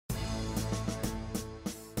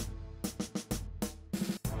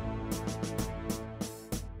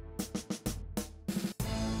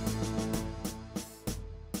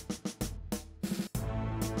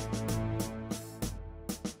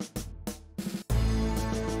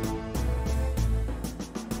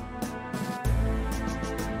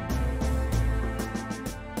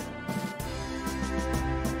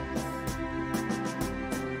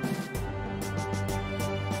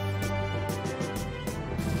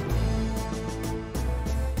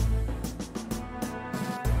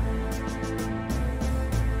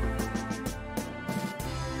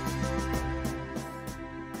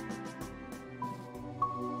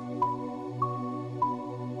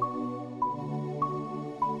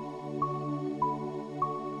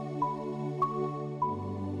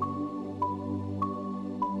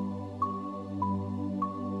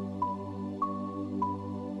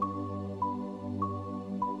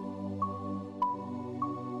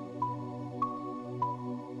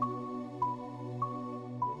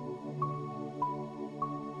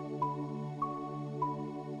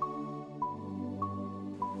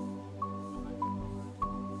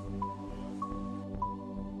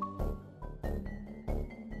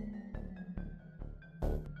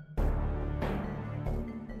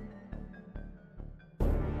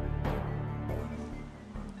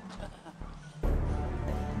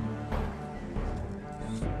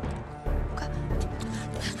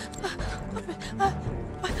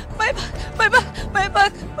My back, my back, my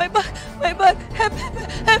back, my back, my back. Help, help,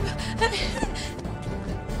 help.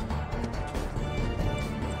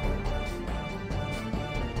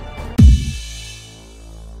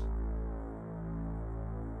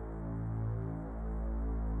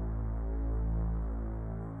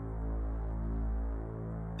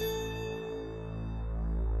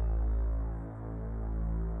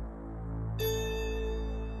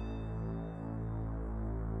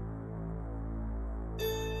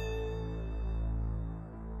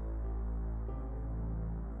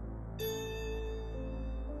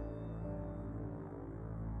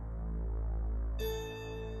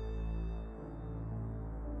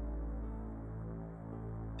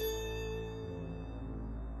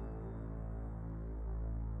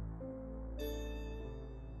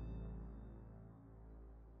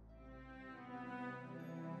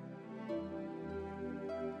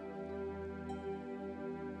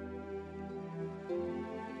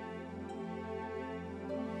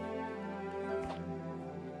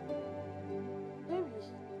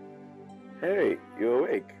 Hey, you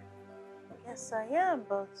awake? Yes, I am,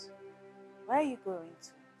 but where are you going to?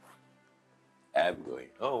 I'm going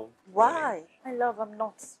home. Why? My love, I'm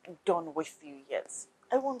not done with you yet.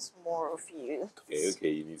 I want more of you. Okay,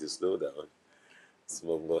 you need to slow down. Some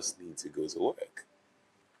of us need to go to work.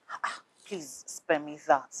 Please spare me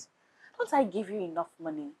that. Don't I give you enough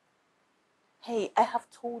money? Hey, I have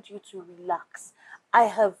told you to relax. I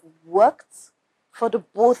have worked for the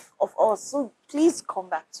both of us, so please come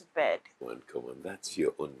back to bed. Come on, that's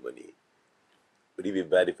your own money. Would it be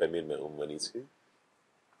bad if I made my own money too?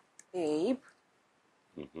 Babe,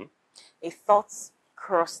 a thought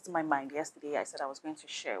crossed my mind yesterday. I said I was going to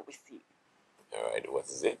share with you. Alright, what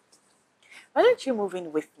is it? Why don't you move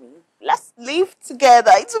in with me? Let's live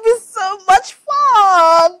together. It will be so much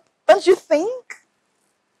fun. Don't you think?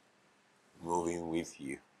 Moving with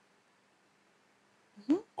you.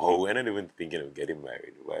 Oh, we're not even thinking of getting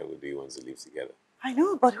married. Why would we want to live together? I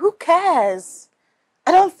know, but who cares?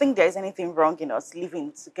 I don't think there's anything wrong in us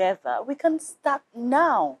living together. We can start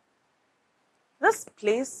now. This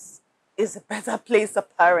place is a better place,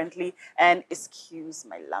 apparently. And excuse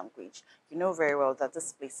my language. You know very well that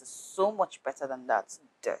this place is so much better than that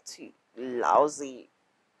dirty, lousy,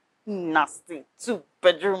 nasty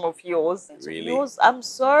 2-bedroom of yours. Really? Yours, I'm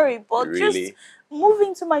sorry, but Really? just move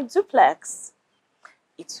into my duplex.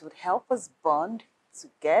 It would help us bond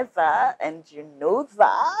together, and you know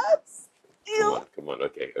that. Come on,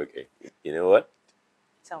 okay. You know what?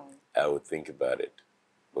 Tell me. I would think about it.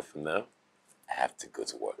 But for now, I have to go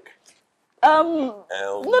to work. No,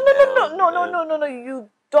 you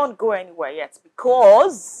don't go anywhere yet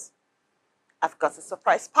because I've got a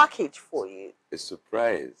surprise package for you. A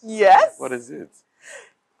surprise? Yes. What is it?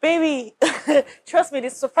 Baby, trust me,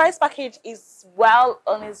 this surprise package is well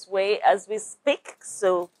on its way as we speak,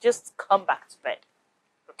 so just come back to bed,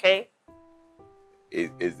 okay?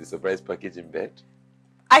 Is the surprise package in bed?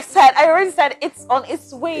 I already said it's on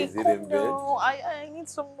its way. Is it in bed? No, I need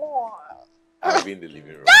some more. I'll be in the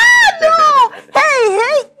living room. No!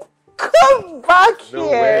 Hey, come back here. No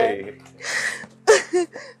way.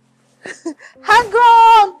 Hang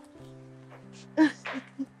on.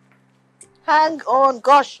 Hang on.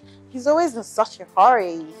 Gosh, he's always in such a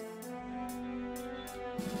hurry.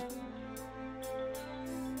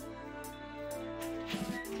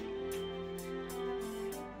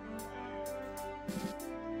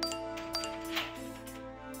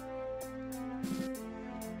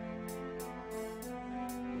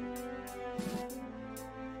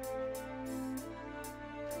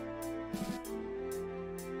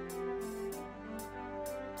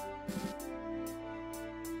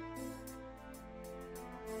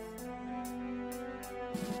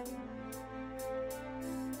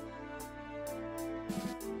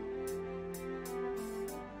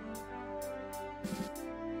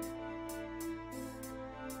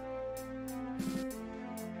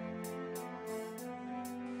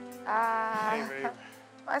 Hi, babe.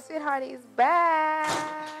 My sweetheart is back.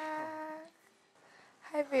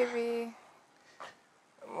 Hi, baby.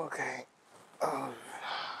 I'm okay. Oh.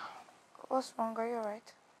 What's wrong? Are you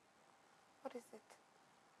alright? What is it?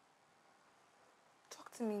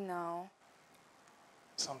 Talk to me now.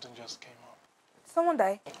 Something just came up. Someone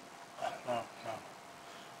died? No.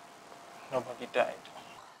 Nobody died.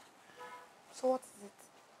 So what is it?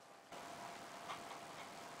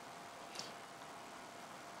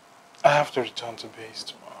 I have to return to base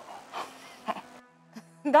tomorrow.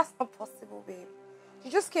 That's not possible, babe. You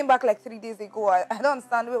just came back like 3 days ago. I don't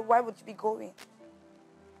understand. Why would you be going?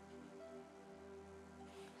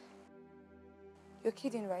 You're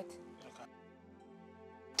kidding, right? Okay.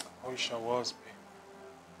 I wish I was, babe.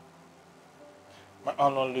 My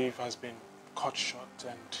annual leave has been cut short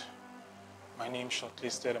and my name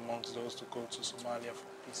shortlisted amongst those to go to Somalia for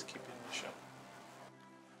a peacekeeping mission.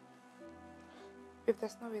 If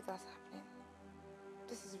there's no way that's happening,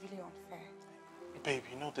 this is really unfair. Babe,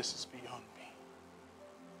 you know this is beyond me.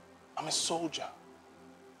 I'm a soldier.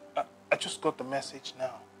 I just got the message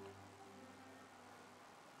now.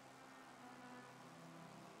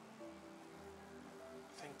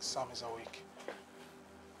 I think Sam is awake.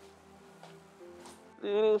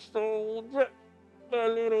 Little soldier, my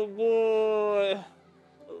little boy.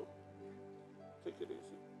 Oh, take it easy.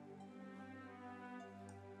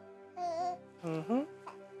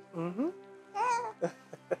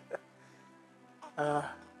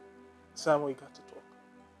 Sam, we got to talk.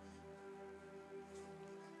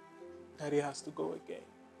 Daddy has to go again.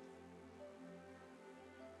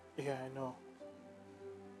 Yeah, I know.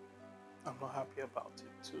 I'm not happy about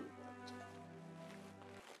it too, but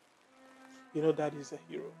you know Daddy's a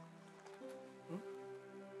hero.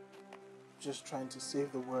 Just trying to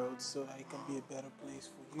save the world so that it can be a better place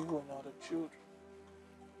for you and other children.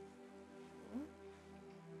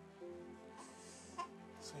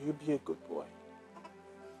 So you be a good boy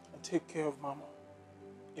and take care of Mama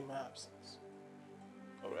in my absence.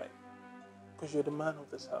 Alright? Because you're the man of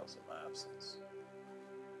this house in my absence.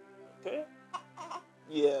 Okay?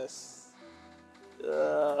 Yes.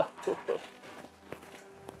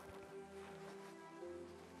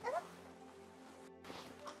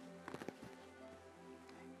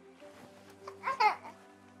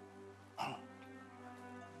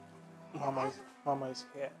 Mama is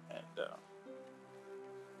here and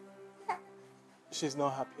she's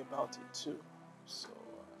not happy about it too. So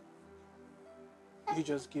you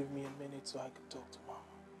just give me a minute so I can talk to Mama.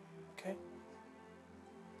 Okay?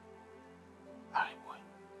 Alright, boy.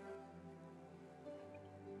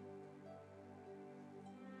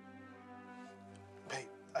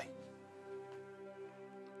 Babe,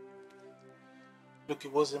 look,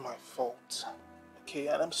 it wasn't my fault. Okay,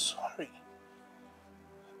 and I'm sorry.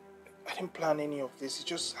 I didn't plan any of this. It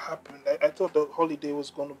just happened. I thought the holiday was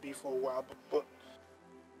going to be for a while, but...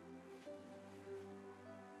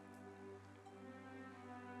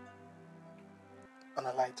 On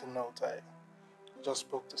a lighter note, I just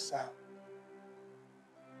spoke to Sam.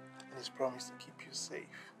 And he's promised to keep you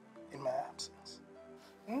safe in my absence.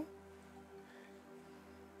 Okay.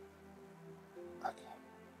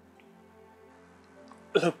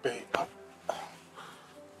 Look, babe, I'm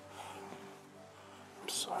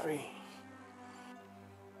sorry.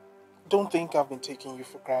 Don't think I've been taking you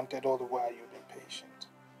for granted all the while you've been patient.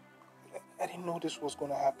 I didn't know this was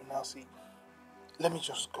going to happen. Now, see, let me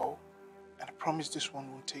just go. And I promise this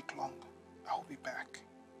one won't take long. I'll be back.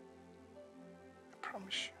 I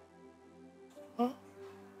promise you. I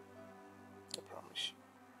promise you.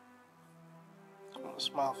 Come on,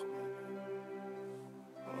 smile for me.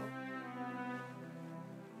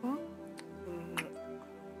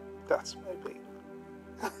 That's my baby.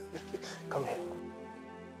 Come here.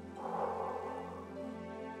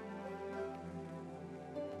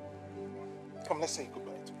 Come, let's say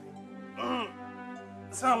goodbye to me.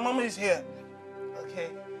 Sam, Mama is here. Okay?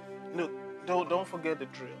 Look, don't forget the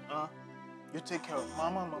drill, huh? You take care of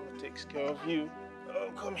Mama, Mama takes care of you. Oh,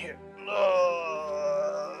 come here.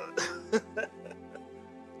 Oh.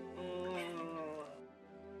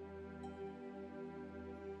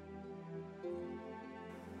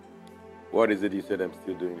 What is it you said I'm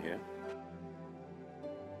still doing here?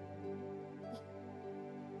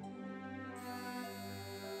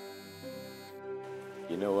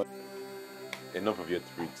 You know what? Enough of your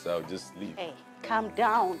tricks. I'll just leave. Hey, calm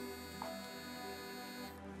down.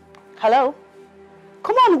 Hello?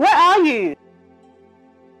 Come on, where are you?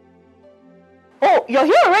 Oh, you're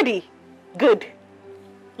here already? Good.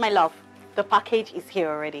 My love, the package is here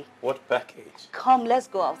already. What package? Come, let's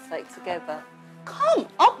go outside together. Come,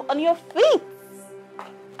 up on your feet.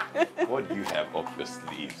 What do you have up your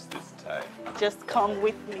sleeves this time? Just come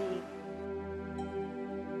with me.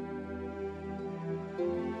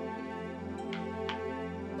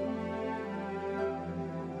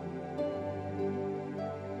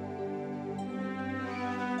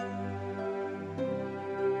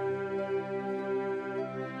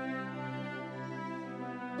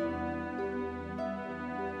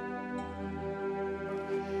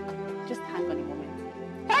 Just hang on a moment.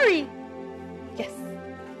 Hurry! Yes.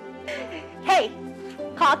 Hey,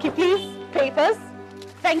 car key, please. Papers.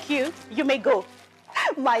 Thank you. You may go.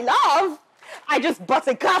 My love, I just bought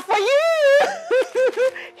a car for you.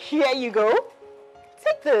 Here you go.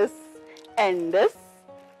 Take this. And this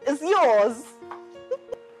is yours.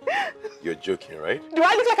 You're joking, right? Do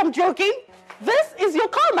I look like I'm joking? This is your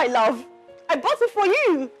car, my love. I bought it for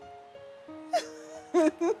you.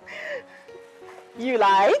 You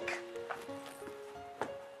like?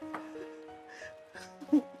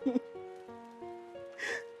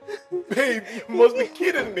 Babe, you must be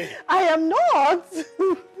kidding me. I am not.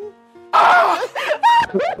 I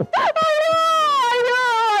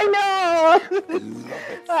know.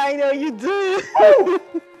 I know you do.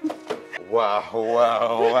 Wow.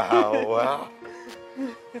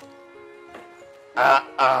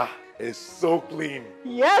 It's so clean.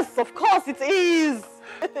 Yes, of course it is.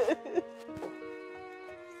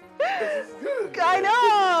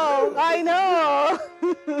 I know.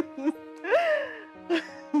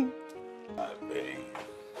 Babe,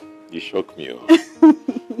 you shook me.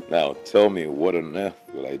 Now tell me, what on earth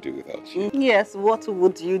will I do without you? Yes, what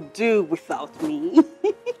would you do without me?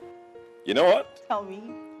 You know what? Tell me.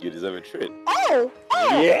 You deserve a treat. Oh!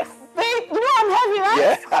 Yes. Babe, you know I'm heavy, right?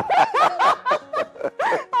 Yeah.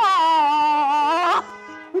 Aww.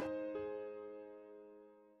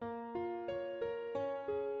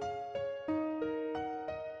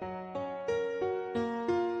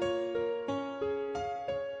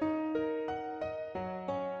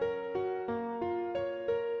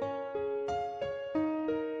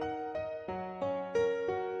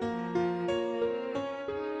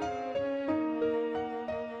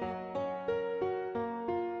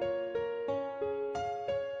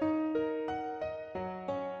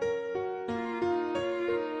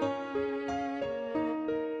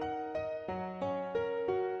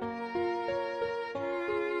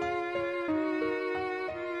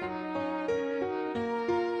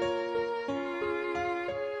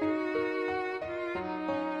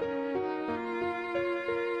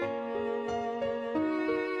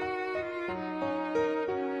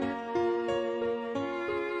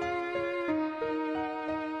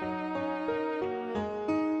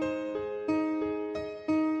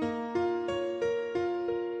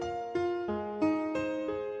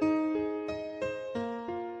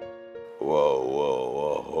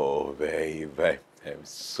 Whoa, babe. I'm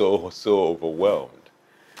so overwhelmed.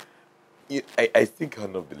 I still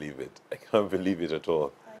cannot believe it. I can't believe it at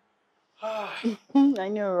all. I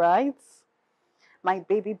know, right? My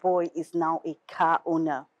baby boy is now a car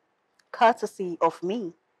owner, courtesy of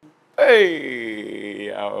me.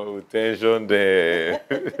 Hey, our tension there.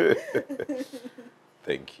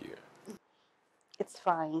 Thank you. It's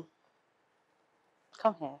fine.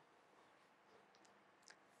 Come here.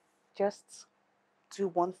 Just do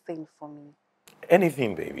one thing for me.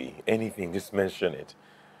 Anything, baby. Anything. Just mention it.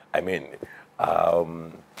 I mean,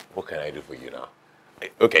 what can I do for you now?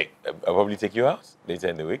 Okay, I'll probably take you out later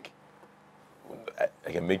in the week.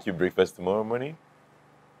 I can make you breakfast tomorrow morning.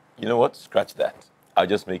 You know what? Scratch that. I'll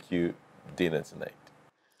just make you dinner tonight.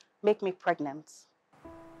 Make me pregnant.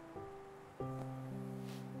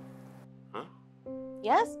 Huh?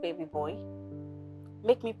 Yes, baby boy.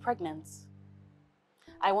 Make me pregnant.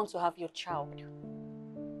 I want to have your child.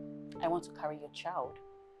 I want to carry your child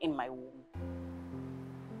in my womb.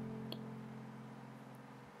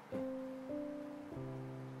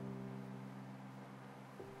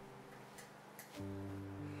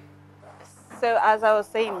 So as I was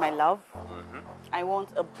saying, my love, I want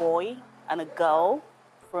a boy and a girl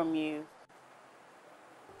from you.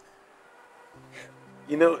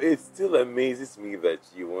 You know, it still amazes me that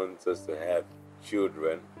you want us to have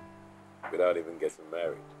children without even getting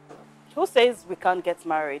married. Who says we can't get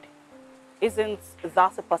married? Isn't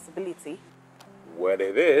that a possibility? Well,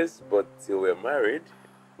 it is, but till we're married,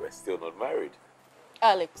 we're still not married.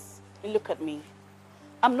 Alex, look at me.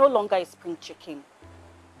 I'm no longer a spring chicken,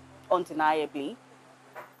 undeniably.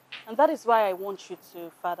 And that is why I want you to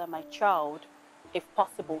father my child, if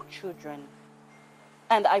possible, children.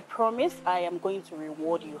 And I promise I am going to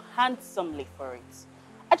reward you handsomely for it.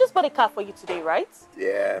 I just bought a car for you today, right?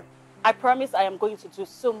 Yeah. I promise I am going to do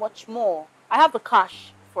so much more. I have the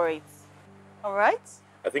cash for it. All right?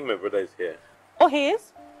 I think my brother is here. Oh, he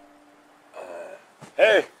is?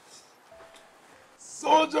 Hey!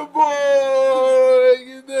 Soldier boy!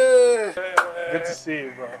 You there? Good to see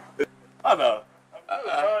you, bro. Anna.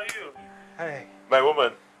 How are you? Hey, My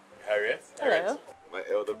woman. Harriet. Hello. My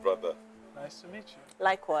elder brother. nice to meet you.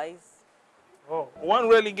 Likewise. Oh, one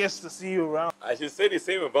rarely gets to see you around. I should say the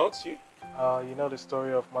same about you. You know the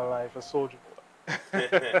story of my life, a soldier boy.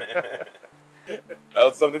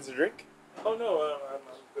 Something to drink? Oh no, I'm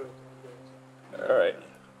good. Alright.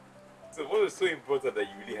 So what was so important that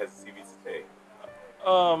you really had to see me today?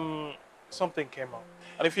 Something came up.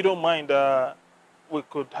 And if you don't mind, we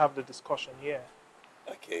could have the discussion here.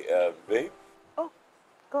 Okay, babe. Oh,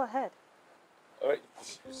 go ahead. All right.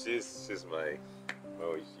 She's my.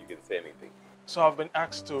 Oh, you can say anything. So I've been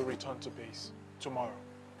asked to return to base tomorrow.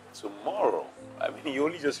 Tomorrow. I mean, you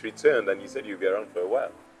only just returned, and you said you'd be around for a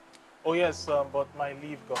while. Oh yes, but my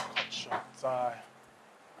leave got cut short.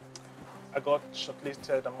 I got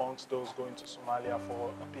shortlisted amongst those going to Somalia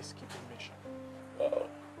for a peacekeeping mission. Wow.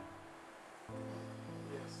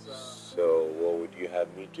 Yes. So, what would you have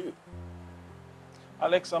me do?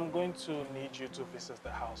 Alex, I'm going to need you to visit the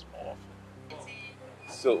house more often.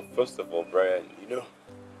 So, first of all, Brian,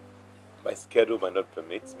 my schedule might not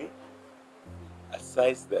permit me.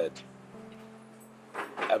 Aside that,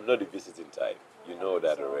 I'm not a visiting type. You know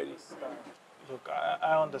that already. Look,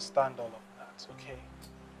 I understand all of that, okay?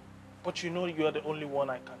 But you know you're the only one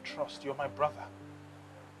I can trust. You're my brother.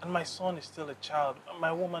 And my son is still a child.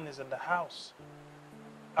 My woman is in the house.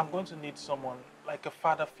 I'm going to need someone, like a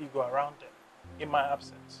father figure around them, in my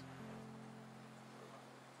absence.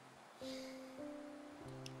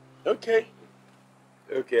 Okay.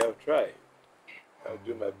 Okay, I'll try. I'll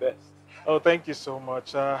do my best. Oh, thank you so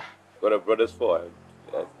much. What are brothers for?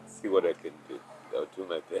 I'll see what I can do. I'll do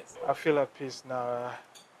my best. I feel at peace now,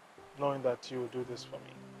 knowing that you will do this for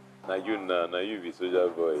me. Now you be soldier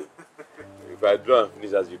boy. If I do and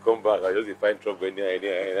finish as you come back, I'll just find trouble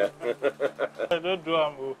anywhere. Don't do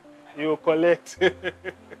it, you will collect.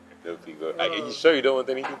 No figure. Are you sure you don't want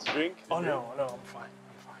anything to drink? Oh, no, I'm fine.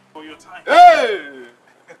 For your time. Hey!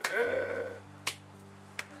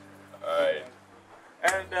 Alright.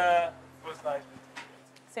 And it was nice meeting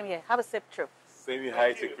you. Same here. Have a safe trip. Say me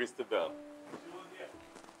hi to Christabel.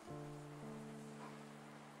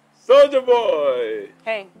 Soldier boy!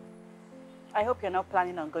 Hey, I hope you're not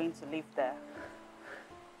planning on going to live there.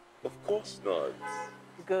 Of course not.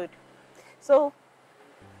 Good. So,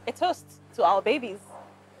 a toast to our babies.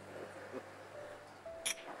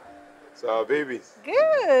 So our babies.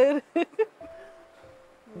 Good.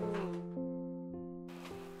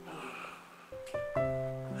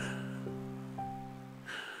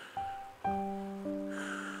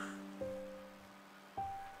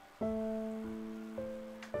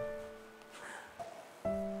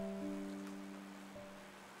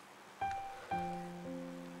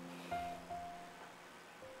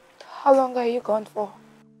 How long are you gone for?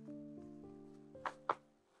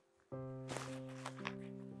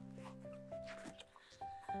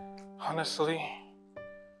 Honestly,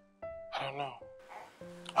 I don't know.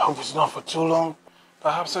 I hope it's not for too long.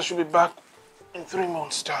 Perhaps I should be back in 3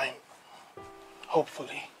 months' time.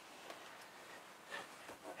 Hopefully.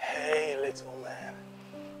 Hey, little man.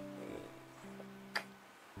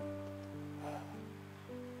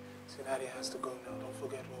 See, Daddy has to go now. Don't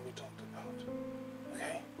forget what we talked about.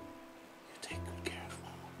 Okay? You take good care of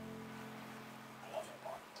Mama. I love you,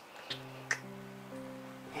 boy.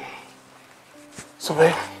 So,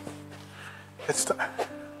 babe, it's time.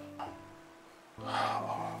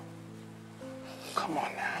 Oh, come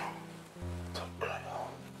on now. Don't cry.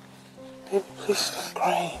 Baby, please stop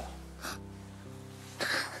crying.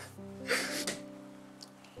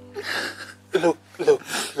 Look.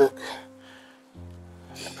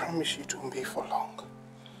 I promise you it won't be for long.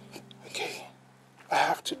 Okay? I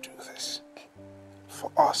have to do this.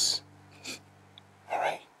 For us.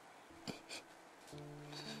 Alright?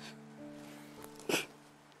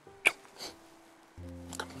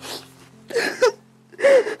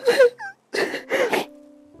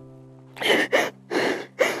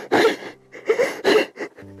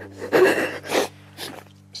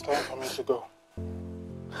 It's time for me to go.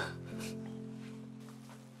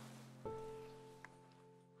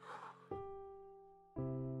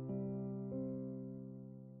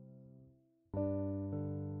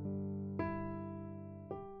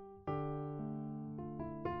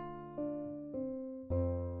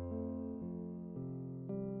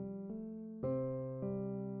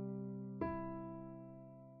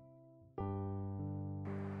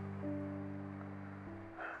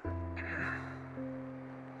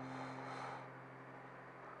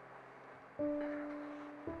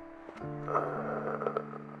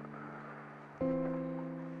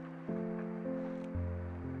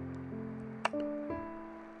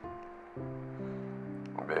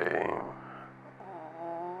 Babe.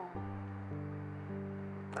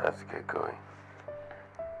 Let's get going.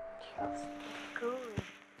 Just good.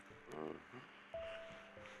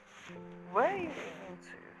 Where are you going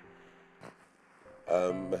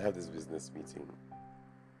to? I have this business meeting.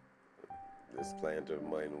 This client of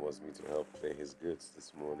mine wants me to help play his goods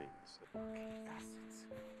this morning. So. Okay, that's it.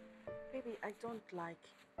 Baby, I don't like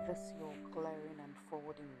this your clearing and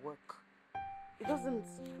forwarding work. It doesn't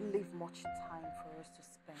leave much time for us to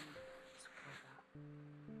spend together.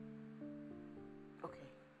 Okay,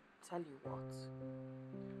 tell you what.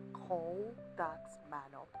 Call that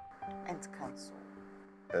man up and cancel.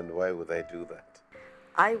 And why would I do that?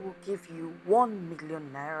 I will give you 1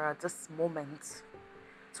 million naira this moment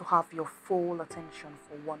to have your full attention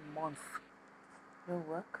for 1 month. No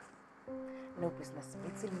work, no business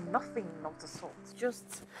meeting, nothing of the sort.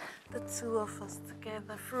 Just the two of us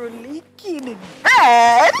together frolicking in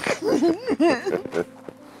bed.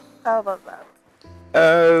 How about that?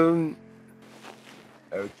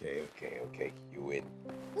 Okay. You win.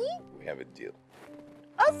 We have a deal.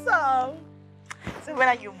 Awesome. So when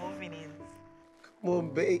are you moving in? Come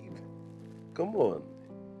on, babe. Come on.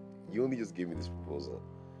 You only just gave me this proposal.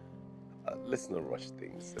 Let's not rush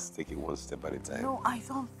things. Let's take it one step at a time. No, I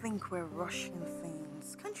don't think we're rushing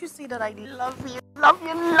things. Can't you see that I love you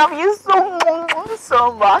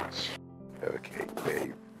so much? Okay,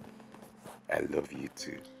 babe. I love you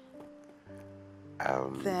too.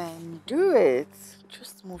 Then do it.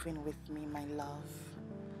 Just move in with me, my love.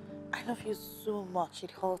 I love you so much.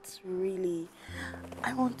 It hurts really.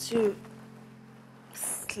 I want to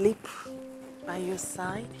sleep by your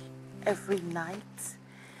side every night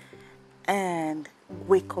and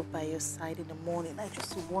wake up by your side in the morning. I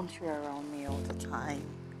just want you around me all the time.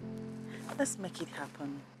 Let's make it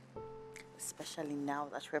happen. Especially now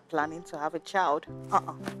that we're planning to have a child.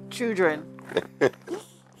 Children.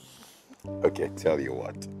 Okay, tell you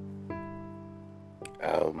what.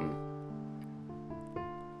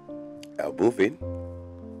 I'll move in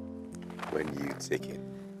when you take it.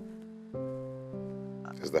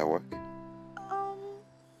 Does that work?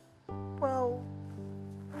 Well,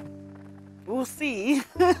 we'll see.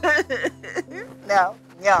 Now,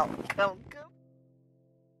 come.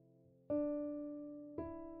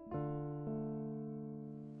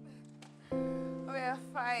 We're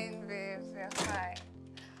fine, babes. We're fine.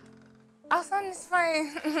 Our son is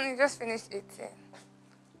fine. He just finished eating.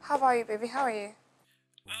 How about you, baby? How are you?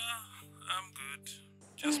 I'm good.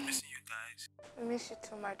 Just missing you guys. I miss you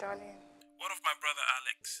too, my darling. What of my brother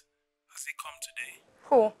Alex? Has he come today?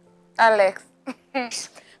 Who? Alex.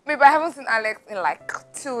 Babe, I haven't seen Alex in like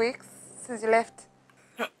 2 weeks since you left.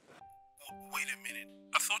 Wait a minute.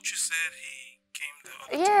 I thought you said he came the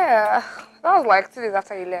other Yeah, that was like 2 days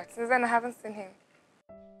after you left. Since then, I haven't seen him.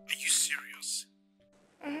 Are you serious?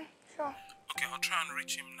 Sure. Okay, I'll try and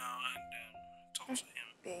reach him now and talk to him.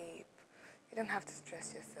 Babe, you don't have to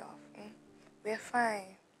stress yourself. We're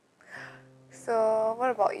fine. So,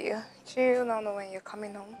 what about you? Do you not know when you're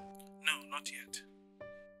coming home? No, not yet.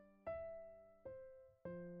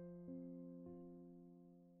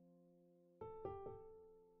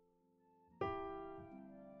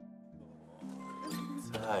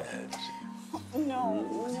 Tired. No,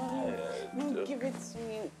 give it to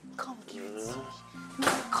me. Come, give it to me.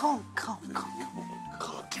 Come,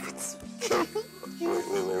 give it to me.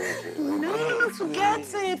 No, forget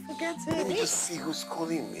it. Let me just see who's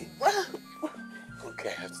calling me. Okay,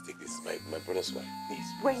 I have to take this. My brother's wife, please.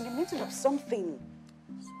 We're in the middle of something.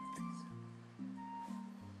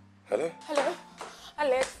 Hello? Hello?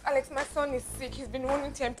 Alex, my son is sick. He's been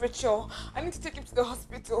running temperature. I need to take him to the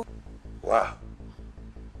hospital. Wow.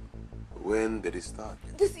 When did it start?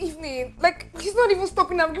 This evening. Like, he's not even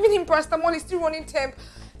stopping. I'm giving him paracetamol. He's still running temp.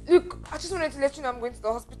 Look, I just wanted to let you know I'm going to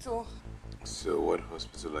the hospital. So what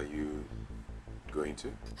hospital are you going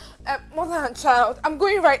to? Mother and child. I'm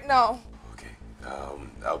going right now. Okay.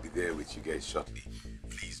 I'll be there with you guys shortly.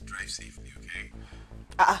 Please drive safely, okay?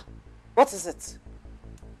 What is it?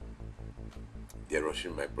 They're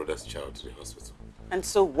rushing my brother's child to the hospital. And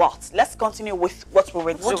so what? Let's continue with what we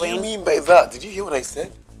were doing. What do you mean by that? Did you hear what I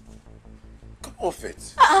said? Come off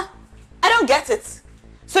it. I don't get it.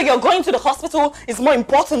 So you're going to the hospital is more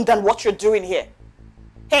important than what you're doing here.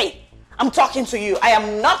 Hey, I'm talking to you. I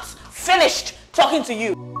am not finished talking to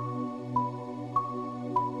you.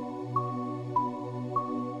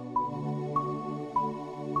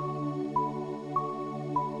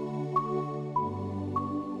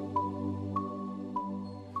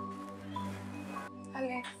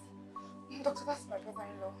 Alex, Doctor, that's my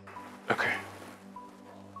brother-in-law. Okay.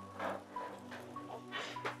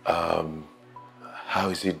 How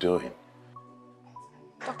is he doing?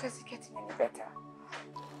 Doctor, is he getting any better?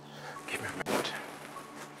 Give me a minute.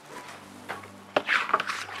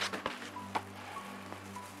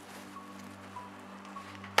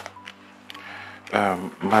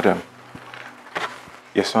 Madam,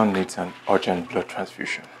 your son needs an urgent blood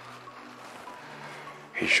transfusion.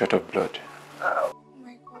 He's short of blood. Oh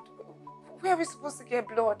my God. Where are we supposed to get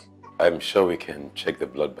blood? I'm sure we can check the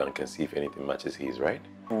blood bank and see if anything matches his, right?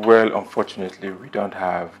 Well, unfortunately, we don't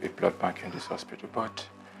have a blood bank in this hospital, but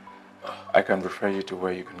I can refer you to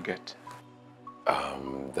where you can get.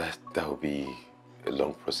 That will be a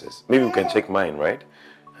long process. Maybe we can check mine, right?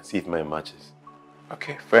 And see if mine matches.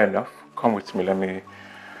 Okay, fair enough. Come with me. Let me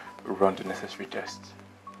run the necessary tests.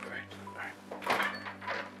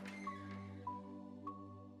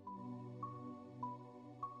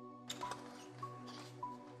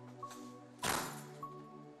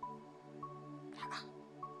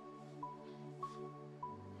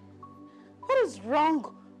 What is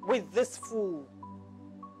wrong with this fool?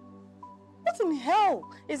 What in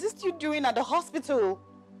hell is this you doing at the hospital?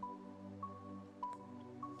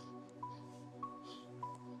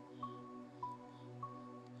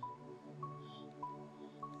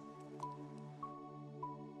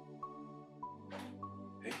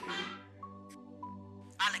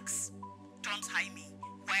 Alex, don't hide me.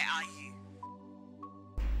 Where are you?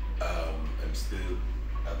 I'm still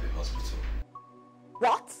at the hospital.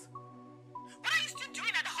 What? What are you still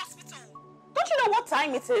doing at the hospital? Don't you know what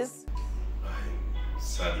time it is?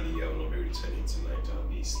 Sadly, I will not be returning tonight. I'll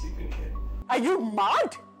be sleeping here. Are you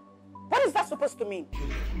mad? What is that supposed to mean? You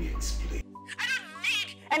let me explain. I don't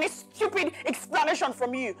need any stupid explanation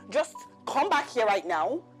from you. Just come back here right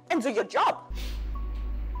now and do your job.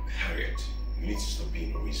 Harriet, you need to stop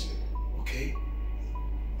being unreasonable, okay?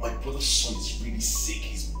 My brother's son is really sick.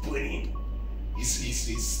 He's burning.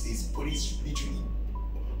 His body is literally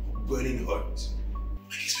burning hot.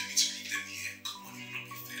 I expect me to leave them here. Come on, it will not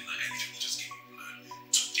be fair. Like, I literally just gave you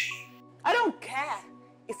blood today. I don't care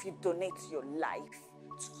if you donate your life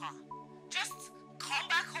to her. Just come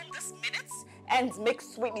back home this minute and make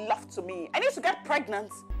sweet love to me. I need to get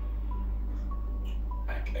pregnant.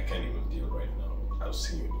 I can't even deal right now. I'll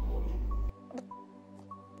see you in the morning.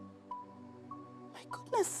 My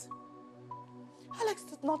goodness. Alex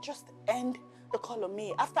did not just end the call on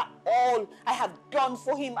me after all I have done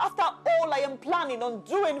for him, after all I am planning on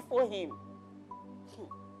doing for him.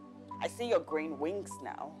 I see your green wings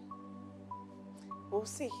now. We'll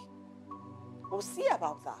see. We'll see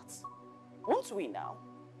about that. Won't we now?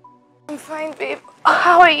 I'm fine, babe.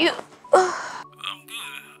 How are you? I'm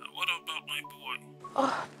good. What about my boy?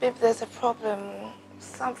 Oh, babe, there's a problem.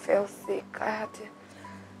 Sam fell sick. I had to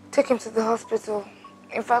take him to the hospital.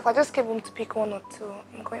 In fact, I just came home to pick 1 or 2.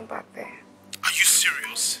 I'm going back there. Are you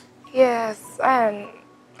serious? Yes, and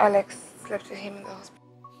Alex slept with him in the hospital.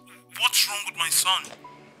 What's wrong with my son?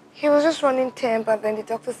 He was just running temp, and then the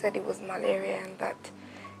doctor said it was malaria and that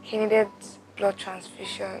he needed blood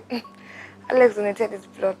transfusion. Alex donated his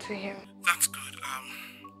blood to him. That's good.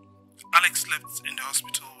 Alex slept in the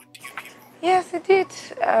hospital with you people. Yes, he did.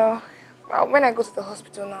 When I go to the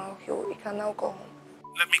hospital now, he can now go home.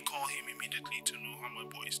 Let me call him immediately to know how my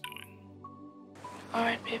boy is doing. All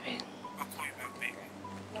right, baby. I'll call you back, baby.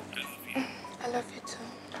 I love you. I love you too.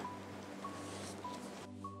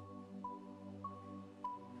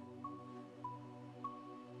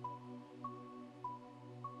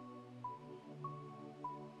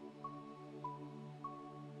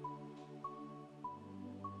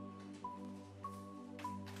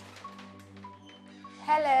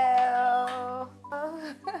 Hello.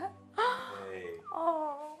 Hey.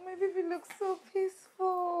 Oh, my baby looks so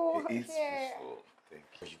peaceful. It is peaceful. Thank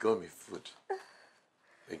you. You got me food.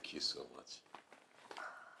 Thank you so much.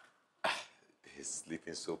 He's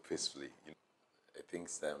sleeping so peacefully. You know, I think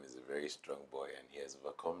Sam is a very strong boy and he has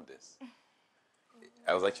overcome this.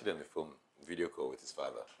 I was actually on the phone, video call with his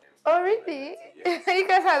father. Oh, really? Yes. You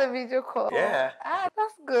guys had a video call? Yeah. Ah,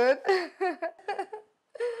 that's good. I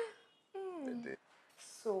did.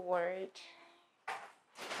 So worried.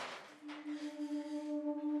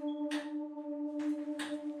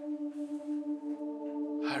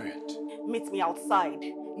 Harriet. Meet me outside.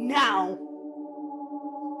 Now.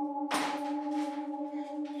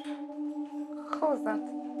 Who's that?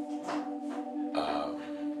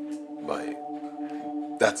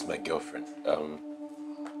 That's my girlfriend.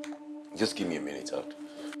 Just give me a minute out.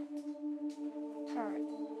 Alright.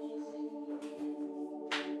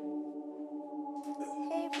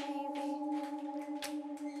 Hey, baby.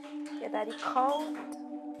 Your daddy called?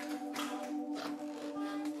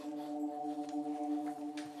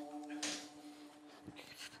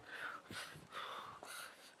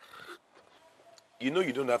 You know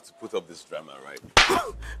you don't have to put up this drama, right?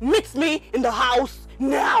 Meet me in the house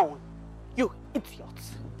now. You idiot.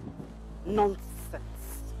 Nonsense.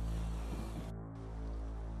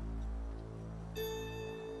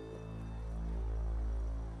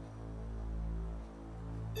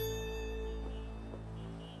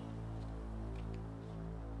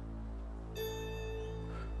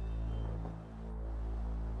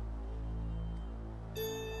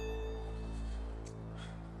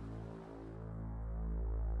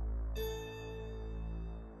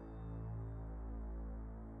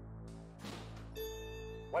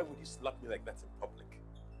 Why would you slap me like that in public?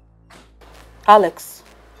 Alex,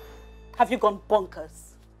 have you gone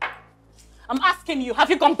bonkers? I'm asking you, have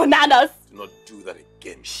you gone bananas? Do not do that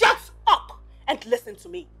again. Shut up and listen to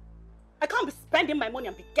me. I can't be spending my money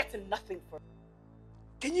and be getting nothing for it.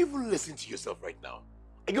 Can you even listen to yourself right now?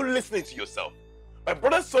 Are you listening to yourself? My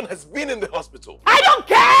brother's son has been in the hospital. I don't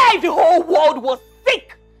care if the whole world was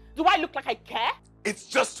sick. Do I look like I care? It's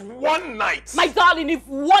just one night. My darling, if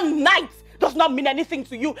one night does not mean anything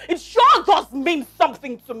to you, it sure does mean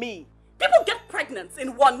something to me. People get pregnant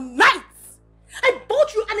in one night. I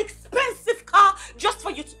bought you an expensive car just for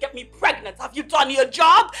you to get me pregnant. Have you done your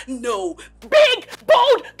job? No. Big,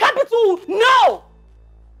 bold, capital, no.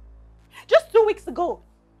 Just 2 weeks ago,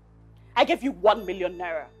 I gave you 1 million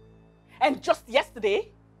naira. And just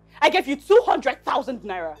yesterday, I gave you 200,000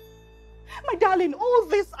 naira. My darling, all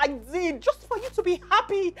this I did just for you to be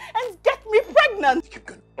happy and get me pregnant. You keep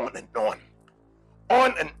going on and on.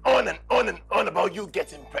 On and on and on and on about you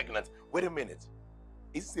getting pregnant. Wait a minute.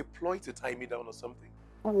 Is this a ploy to tie me down or something?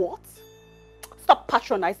 What? Stop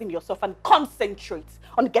patronizing yourself and concentrate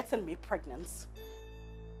on getting me pregnant.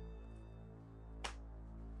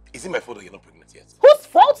 Is it my fault that you're not pregnant yet? Whose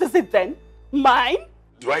fault is it then? Mine?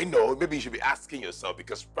 Do I know? Maybe you should be asking yourself,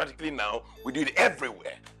 because practically now we do it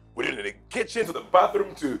everywhere. We do it in the kitchen, to the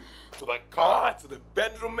bathroom, to the car, to the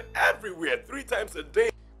bedroom, everywhere, 3 times a day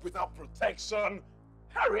without protection.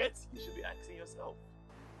 Harriet, you should be asking yourself.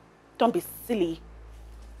 Don't be silly.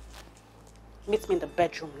 Meet me in the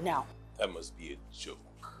bedroom now. That must be a joke.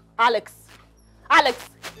 Alex! Alex!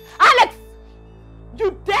 Alex!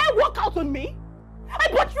 You dare walk out on me?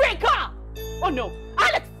 I bought you a car! Oh no!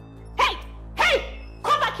 Alex! Hey! Hey!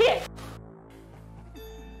 Come back here!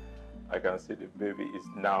 I can see the baby is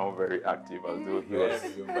now very active, as though he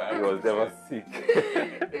was never sick.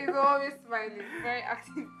 He's always smiling. Very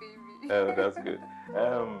active baby. Oh, that's good.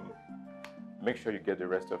 Make sure you get the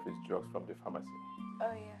rest of his drugs from the pharmacy.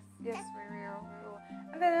 Oh yes. Yes, we will.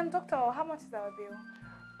 And then, doctor, how much is our bill?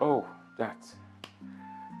 Oh, that.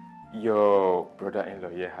 Your brother-in-law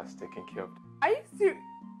here has taken care of. Are you serious?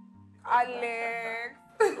 Alex.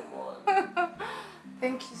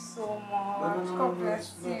 Thank you so much. God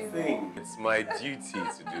bless you. It's my duty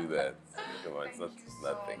to do that. Come on, it's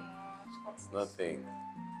nothing. It's nothing.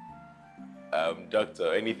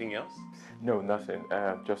 Doctor, anything else? No, nothing.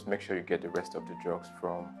 Just make sure you get the rest of the drugs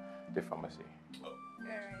from the pharmacy.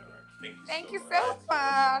 Thank you so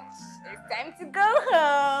much. It's time to go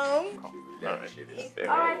home. All right.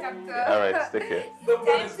 All right, doctor. All right, take care.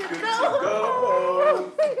 It's time to go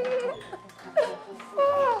home.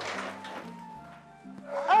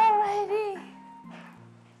 Alrighty.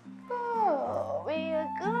 Oh, we are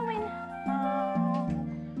going home.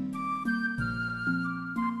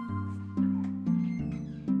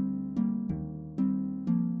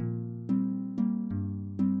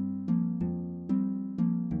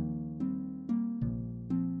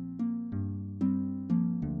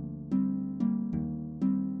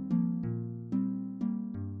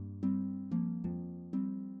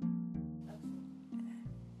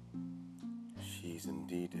 She's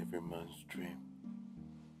indeed every man's dream.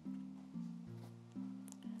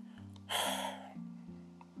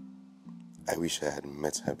 I wish I had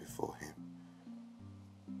met her before him.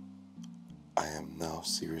 I am now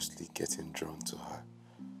seriously getting drawn to her.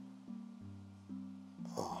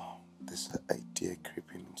 Oh, this idea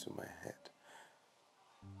creeping into my head.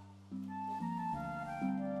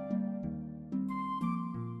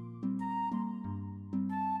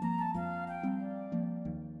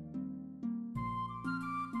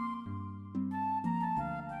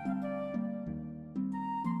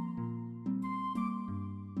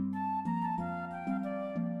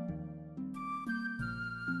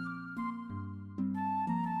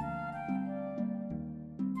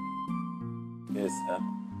 Yes, sir.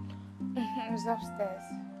 It's upstairs.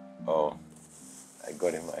 Oh, I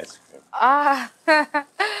got him ice cream. Ah,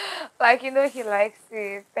 like he likes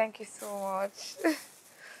it. Thank you so much.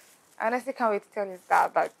 I honestly can't wait to tell his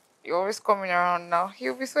dad that you're always coming around now.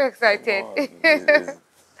 He'll be so excited.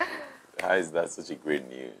 How is that such a great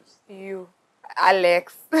news? You,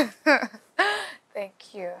 Alex.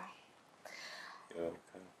 Thank you. You're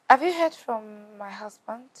welcome. Have you heard from my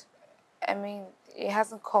husband? I mean, he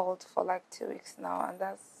hasn't called for like 2 weeks now, and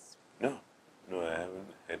that's... No, I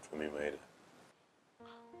haven't heard from him either.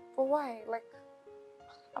 But why? Like,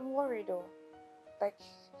 I'm worried though. Like,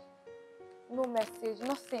 no message,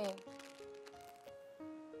 nothing.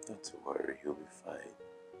 Not to worry, he'll be fine.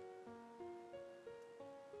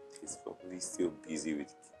 He's probably still busy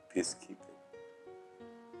with peacekeeping.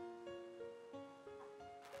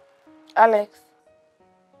 Alex.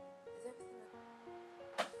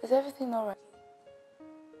 Is everything alright?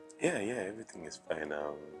 Yeah, everything is fine.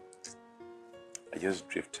 I just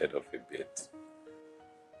drifted off a bit.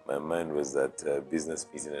 My mind was at a business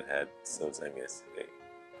meeting I had sometime yesterday.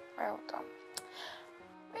 Well done.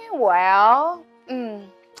 Meanwhile,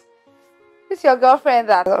 it's your girlfriend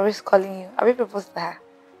that's always calling you. Have you proposed to her?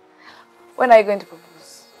 When are you going to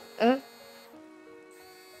propose?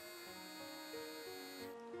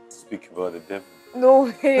 Speak about the devil. No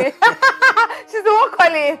way. She's the one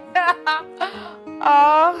calling.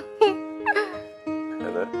 Oh.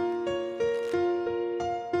 Hello?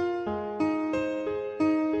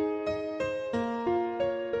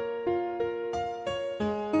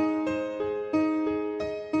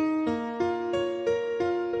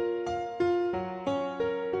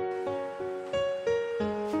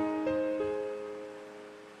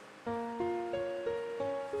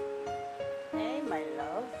 Hey, my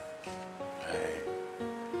love. Hey.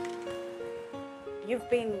 You've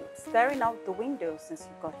been staring out the window since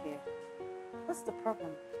you got here. What's the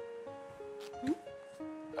problem?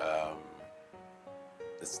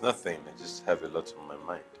 It's nothing. I just have a lot on my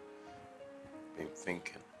mind. Been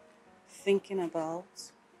thinking. Thinking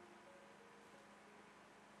about?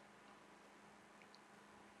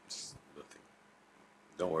 It's nothing.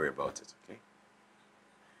 Don't worry about it, okay?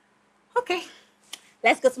 Okay,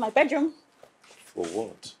 let's go to my bedroom. For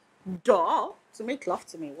what? Duh, to make love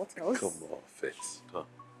to me. What else? Come off it. Huh?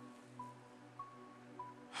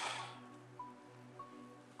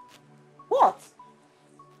 What?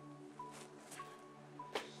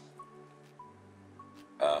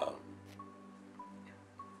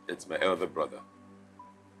 It's my elder brother.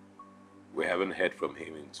 We haven't heard from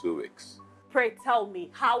him in 2 weeks. Pray tell me,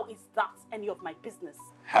 how is that any of my business?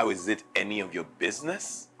 How is it any of your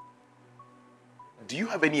business? Do you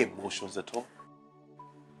have any emotions at all?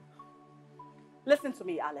 Listen to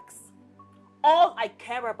me, Alex. All I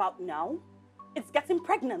care about now is getting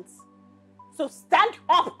pregnant. So stand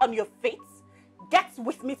up on your feet, get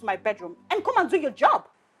with me to my bedroom, and come and do your job.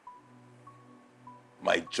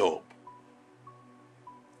 My job.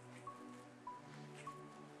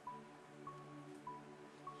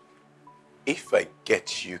 If I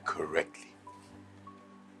get you correctly,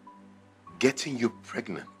 getting you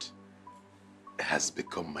pregnant has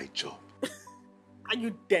become my job. Are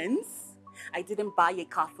you dense? I didn't buy a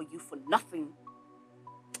car for you for nothing.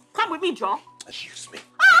 Come with me, Joe. Excuse me.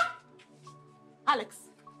 Alex,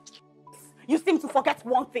 you seem to forget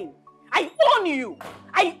one thing. I own you.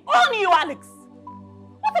 I own you, Alex.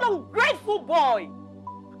 What an ungrateful boy.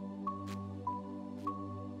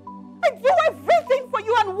 I do everything for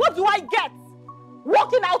you, and what do I get?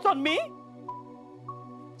 Walking out on me?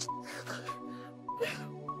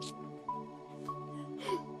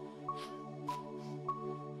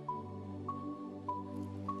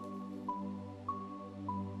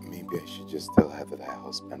 Maybe I should just tell her that her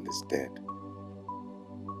husband is dead.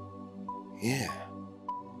 Yeah.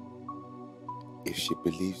 If she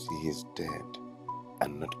believes he is dead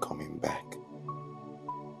and not coming back,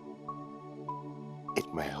 it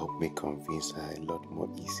might help me convince her a lot more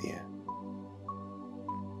easier.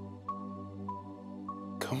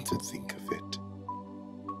 Come to think of it,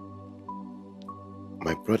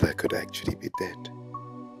 my brother could actually be dead.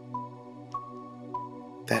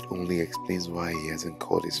 That only explains why he hasn't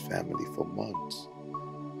called his family for months.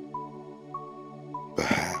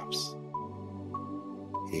 Perhaps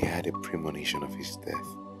he had a premonition of his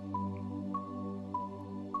death.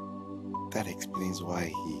 That explains why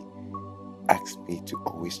he asked me to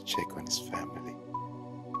always check on his family.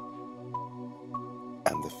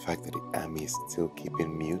 And the fact that the army is still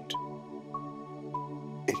keeping mute,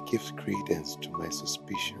 it gives credence to my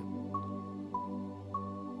suspicion.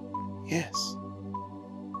 Yes.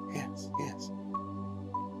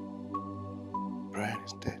 Brian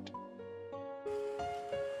is dead.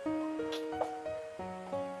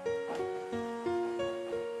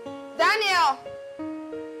 Daniel!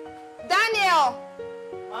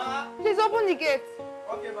 Ma? Please open the gate.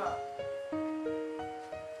 Okay, ma.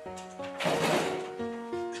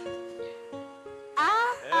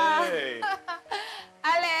 Hey!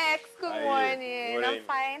 Alex, good How are you? morning. Morning. I'm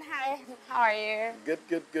fine. Hi. How are you? Good.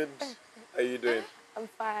 How you doing? I'm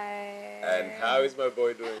fine. And how is my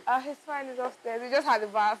boy doing? Oh, he's fine. He's upstairs. We just had a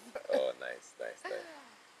bath. Oh, nice.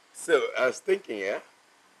 So, I was thinking,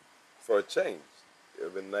 for a change, it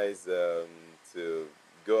would be nice to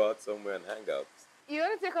go out somewhere and hang out. You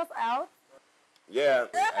want to take us out? Yeah,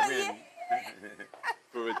 I mean,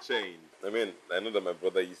 for a change. I mean, I know that my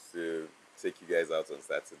brother used to take you guys out on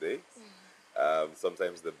Saturdays.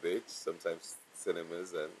 Sometimes the beach, sometimes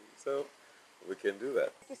cinemas, and so We can do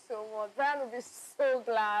that. Thank you so much. Brian will be so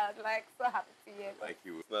glad, like so happy to hear. Like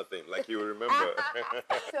you, it's nothing. Like you remember.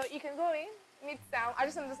 So you can go in, meet Sam. I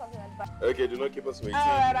just want to do something at the back. Okay, do not keep us waiting.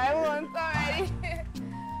 Alright, I won't. Alright.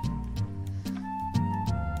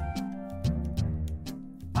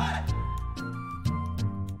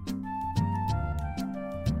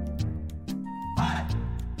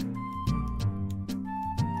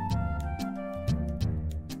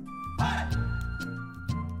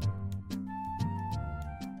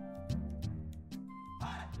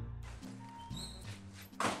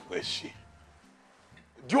 Where's she?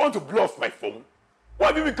 Do you want to blow off my phone? Why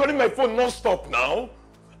have you been calling my phone non-stop now?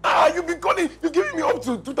 You've been calling, you're giving me up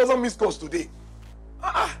to 2,000 missed calls today.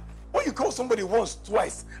 When you call somebody once,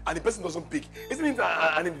 twice, and the person doesn't pick, isn't it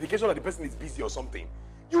an indication that the person is busy or something?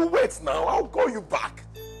 You wait now, I'll call you back.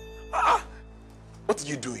 What are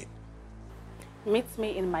you doing? Meet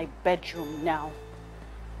me in my bedroom now.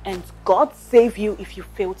 And God save you if you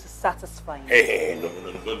fail to satisfy me. Hey, no,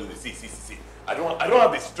 don't do this. See. I don't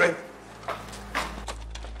have the strength.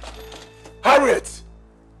 Harriet!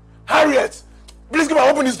 Please come and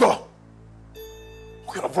open this door.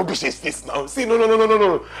 What kind of rubbish is this now? See, no.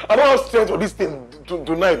 I don't have strength for this thing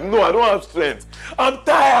tonight. No, I don't have strength. I'm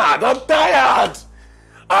tired.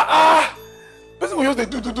 Person will just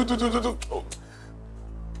do. Oh.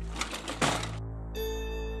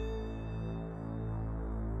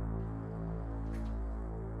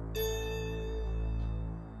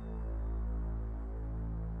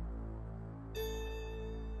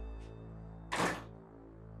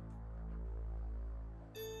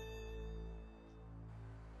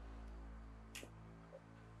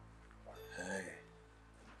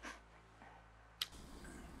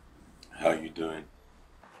 How are you doing?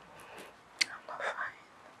 I'm not fine.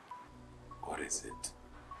 What is it?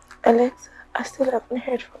 Alex, I still haven't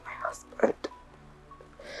heard from my husband.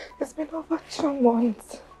 It's been over 2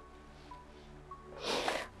 months.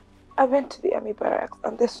 I went to the army barracks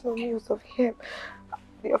and there's no news of him.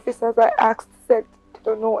 The officers I asked said they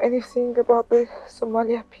don't know anything about the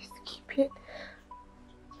Somalia peacekeeping.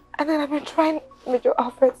 And then I've been trying Major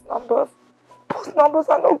Alfred's numbers. Those numbers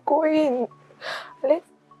are not going. Alex,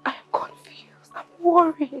 I am confused. I'm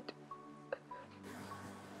worried.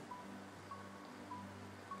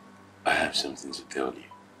 I have something to tell you.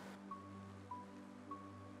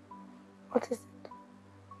 What is it?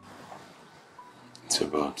 It's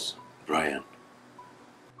about Brian.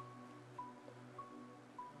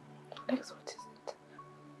 Alex, what is it?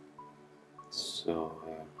 So,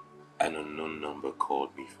 an unknown number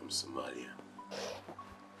called me from Somalia.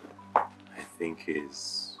 I think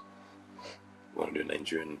he's one of the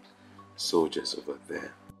Nigerian soldiers over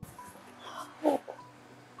there. Oh.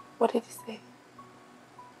 What did he say?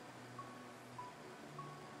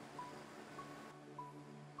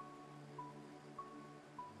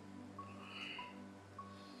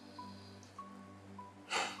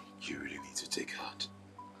 You really need to take heart.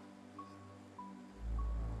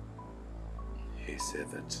 He said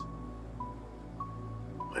that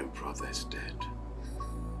my brother is dead.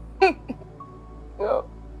 No.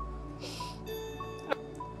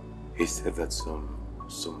 He said that some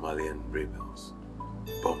Somalian rebels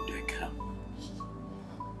bombed their camp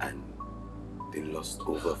and they lost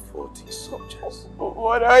over 40 soldiers.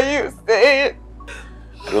 What are you saying?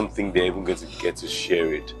 I don't think they're even going to get to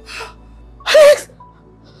share it. Alex!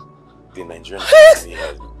 The Nigerian army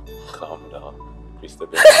has calmed down,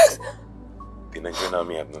 Christabel. The Nigerian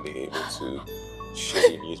army have not been able to share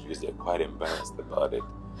the news because they're quite embarrassed about it.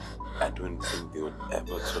 I don't think they would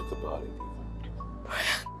ever talk about it.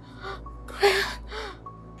 Brian!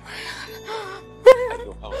 I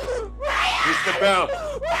know how to say. Christabel!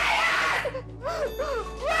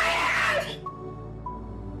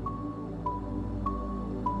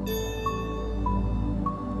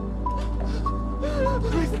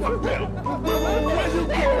 Christabel! Where are you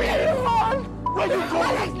going? Where are you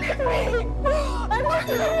going? I'm not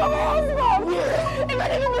going to my husband! Where? If I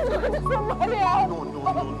didn't want to go to Somalia! No.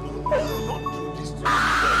 Don't do this to me.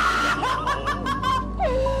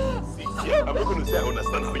 See, I'm not going to say I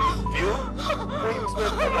understand how you feel. When you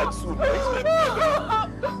smell brother too, man.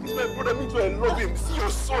 He's my brother. Me too, I love him. See your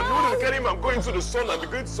son. You want to carry him and go into the sun and be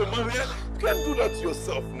going to Somalia? You can't do that to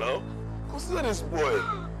yourself now. Consider this boy.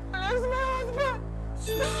 Alex, my husband!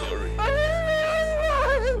 So sorry.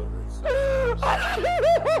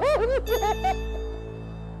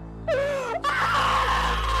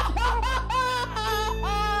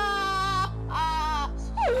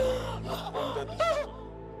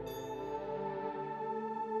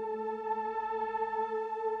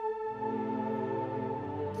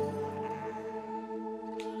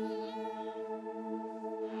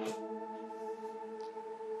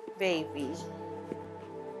 baby.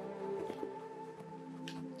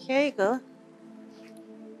 Here you go.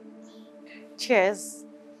 Cheers.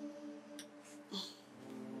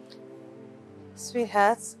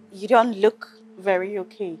 Sweetheart, you don't look very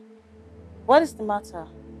okay. What is the matter?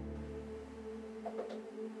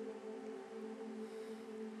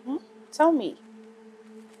 Tell me.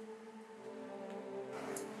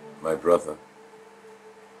 My brother,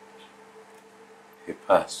 he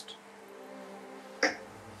passed.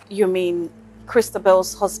 You mean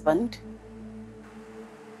Christabel's husband?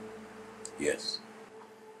 Yes.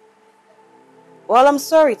 Well, I'm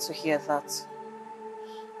sorry to hear that.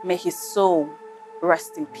 May his soul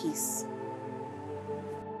rest in peace.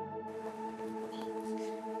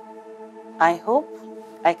 I hope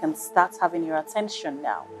I can start having your attention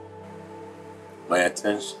now. My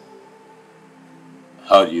attention?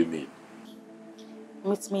 How do you mean?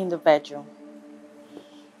 Meet me in the bedroom.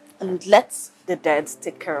 And let the dead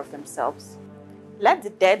take care of themselves. Let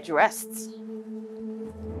the dead rest.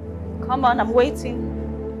 Come on, I'm waiting.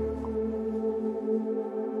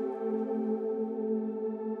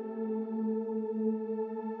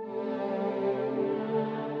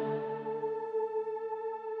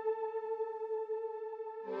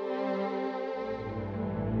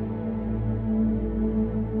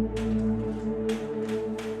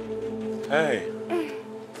 Hey.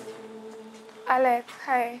 Alex,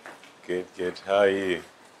 hi. Good, good. How are you?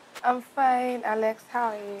 I'm fine, Alex.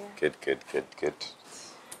 How are you? Good, good, good, good.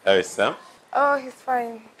 How is Sam? Oh, he's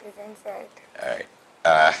fine. He's inside.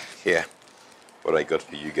 Alright. Here. What I got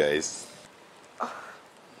for you guys.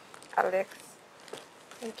 Alex,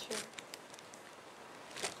 thank you.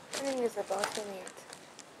 Any news about him yet?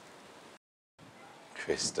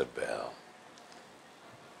 Christabel.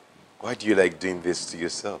 Why do you like doing this to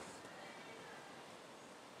yourself?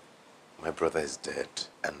 My brother is dead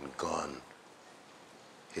and gone.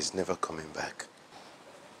 He's never coming back.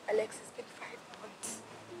 Alex, it's been 5 months.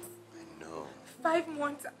 I know. 5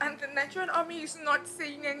 months and the Nigerian army is not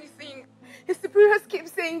saying anything. His superiors keep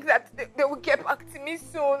saying that they will get back to me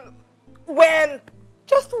soon. When?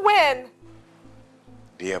 Just when?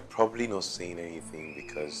 They are probably not saying anything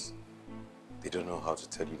because they don't know how to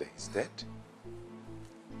tell you that he's dead.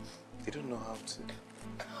 They don't know how to.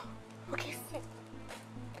 Okay, see.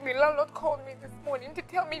 The landlord called me this morning to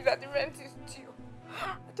tell me that the rent is due.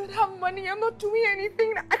 I don't have money. I'm not doing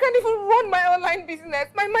anything. I can't even run my online business.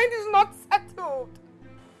 My mind is not settled.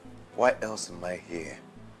 Why else am I here?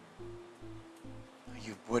 Are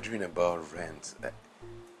you bothering about rent?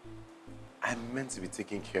 I'm meant to be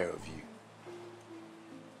taking care of you.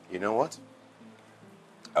 You know what?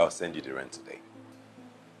 I'll send you the rent today.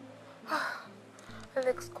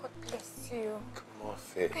 Alex, God bless you. Come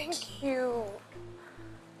off it. Thank you.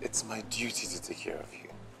 It's my duty to take care of you.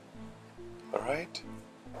 Alright?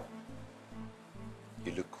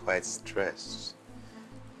 You look quite stressed.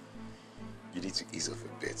 You need to ease off a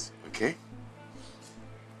bit, okay?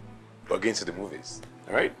 We're going to the movies,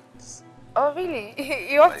 alright? Oh, really?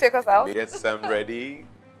 You want to take us out? Get some ready.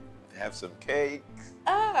 Have some cake.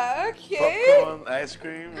 Ah, okay. Popcorn, ice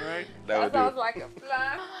cream, right? That That sounds would like a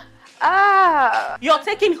plan. Ah. You're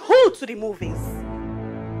taking who to the movies?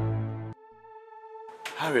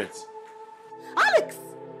 do. Harriet. Alex!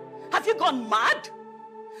 Have you gone mad?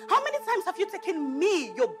 How many times have you taken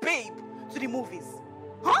me, your babe, to the movies?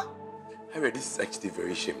 Huh? Harriet, this is actually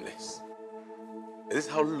very shameless. Is this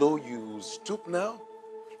how low you stoop now?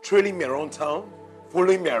 Trailing me around town?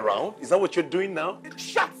 Following me around? Is that what you're doing now?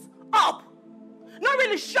 Shut up! No,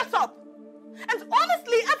 really, shut up! And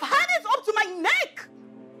honestly, I've had it up to my neck!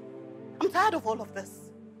 I'm tired of all of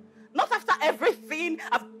this. Not after everything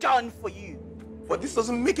I've done for you. But this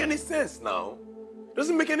doesn't make any sense now.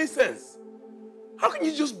 Doesn't make any sense. How can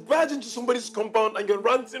you just barge into somebody's compound and you're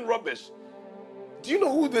ranting rubbish? Do you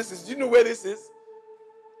know who this is? Do you know where this is?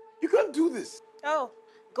 You can't do this. Oh,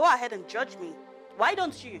 go ahead and judge me. Why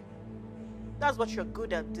don't you? That's what you're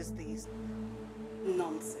good at these days.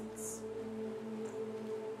 Nonsense.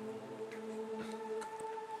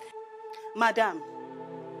 Madam,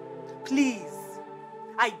 please,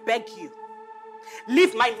 I beg you,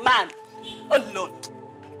 leave my man alone,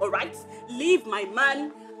 all right? Leave my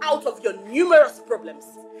man out of your numerous problems.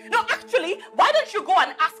 No, actually, why don't you go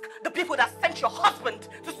and ask the people that sent your husband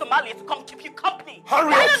to Somalia to come keep you company?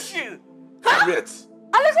 Harriet! Why don't you? Huh? Harriet!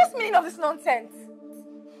 Alex, what's the meaning of this nonsense?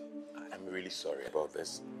 I'm really sorry about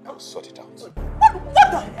this. I'll sort it out.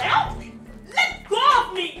 What the hell? Let go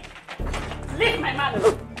of me! Leave my man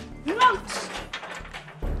alone. Nonsense.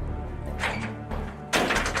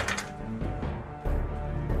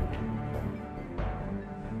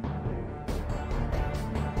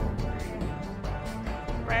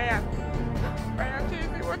 Brian.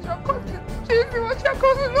 financial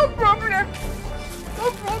costs, no problem.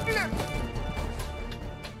 No problem.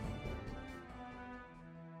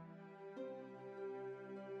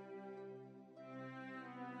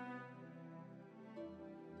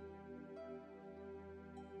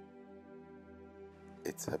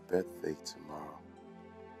 It's her birthday tomorrow.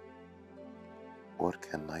 What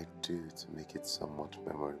can I do to make it somewhat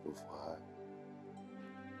memorable for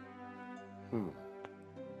her?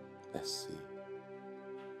 Let's see.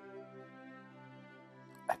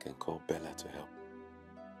 I can call Bella to help.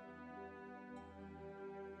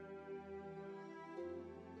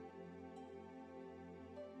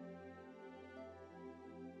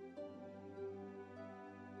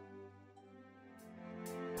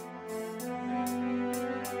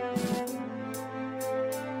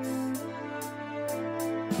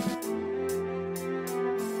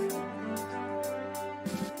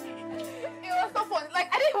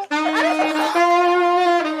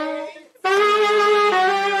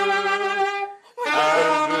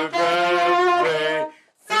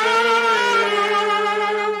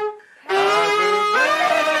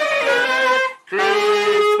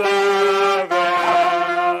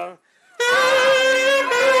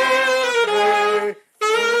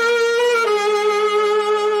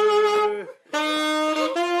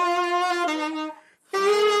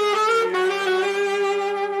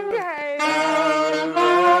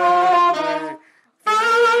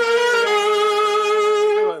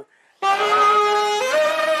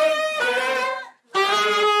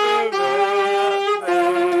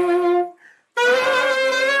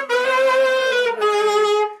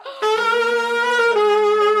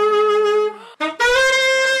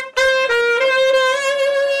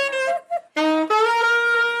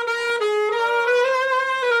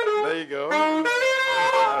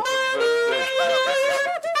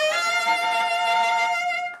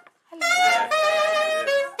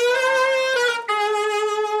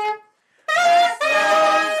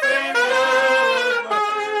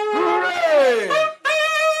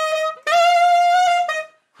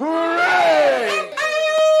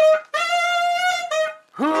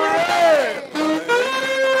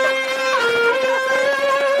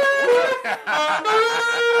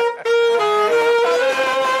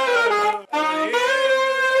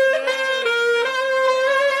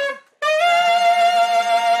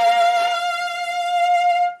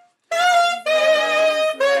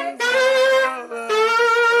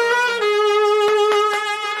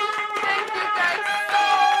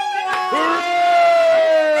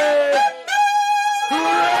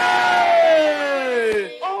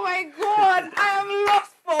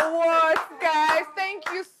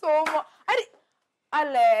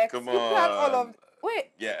 Alex, you planned all of...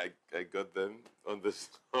 Wait. Yeah, I got them on the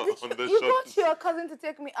You got your cousin to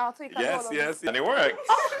take me out so you can Yes, and it worked.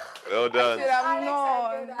 Well done. I should have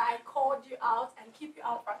known. Alex, I called you out and keep you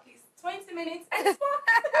out for at least 20 minutes.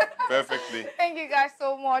 Perfectly. Thank you guys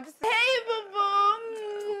so much. Hey,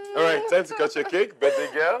 boo-boo. All right, time to cut your cake, birthday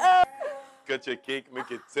girl. Cut your cake, make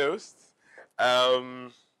it toast. We'll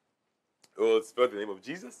spell the name of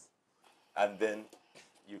Jesus, and then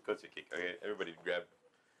you cut your cake. Okay, everybody grab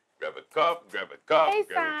a cup, Hey, grab a cup.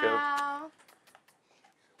 Sal.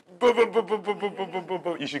 Boom, boom, boom, boom, boom, boom, boom, boom, boom,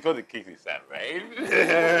 boom. You should cut the cake this time, right? Do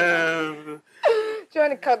you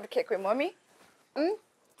want to cut the cake with mommy? Yeah,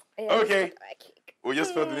 Okay. We'll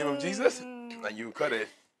just spell the name of Jesus, and you cut it.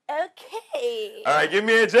 Okay. All right, give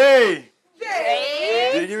me a J.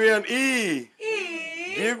 J. Give me an E.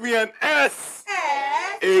 E. Give me an S.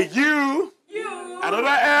 S. A U. U. Another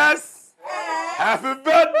S. S. Happy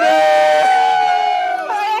birthday!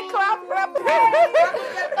 Clap. Oh,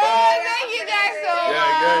 thank you guys so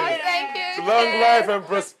much. Thank you. Long life and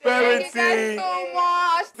prosperity. Thank you guys so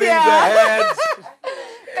much. Things ahead.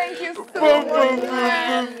 Thank you so much.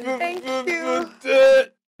 Thank you.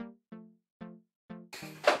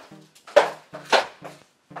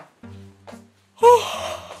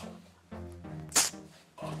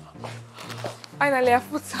 Finally, I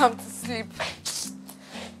put Sam to sleep.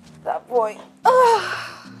 That boy.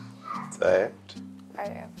 Tired? I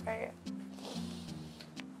am tired.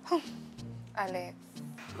 Alex,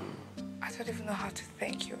 I don't even know how to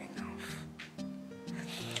thank you enough.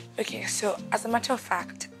 Okay, so as a matter of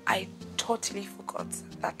fact, I totally forgot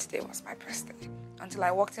that today was my birthday until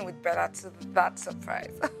I walked in with Bella to that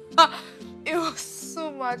surprise. It was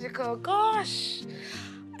so magical. Gosh,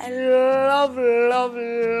 I loved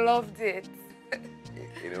it.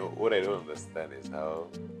 You know, what I don't understand is how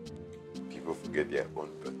people forget their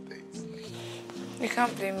own birthdays. You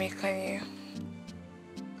can't blame me, can you?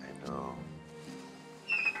 I know.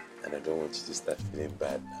 And I don't want you to start feeling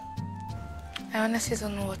bad now. I honestly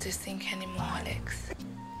don't know what to think anymore, Alex.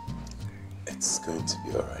 It's going to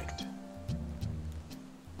be alright.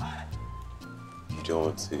 You don't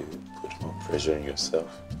want to put more pressure on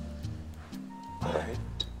yourself. Alright?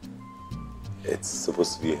 It's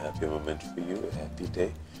supposed to be a happy moment for you, a happy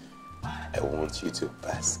day. I want you to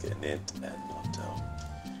bask in it and not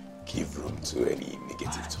give room to any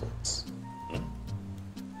negative thoughts.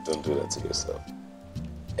 Don't do that to yourself.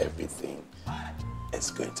 Everything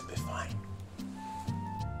is going to be fine.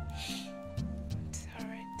 It's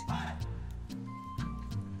alright.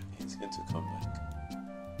 He's going to come back.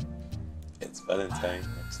 It's Valentine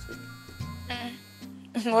next week.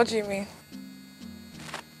 What do you mean?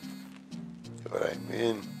 What I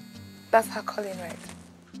mean? That's her calling, right?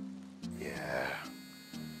 Yeah.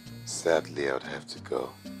 Sadly, I would have to go.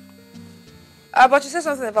 But you said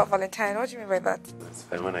something about Valentine. What do you mean by that? That's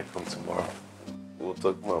fine. When I come tomorrow, we'll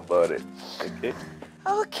talk more about it. Okay?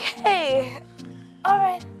 Okay. All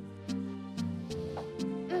right.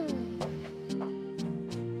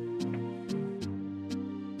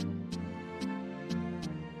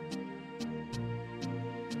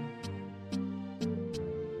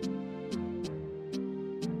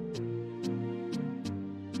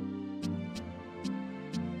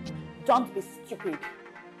 Don't be stupid.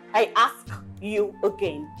 I ask you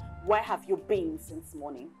again, where have you been since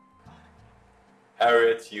morning?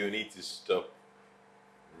 Harriet, you need to stop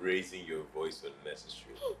raising your voice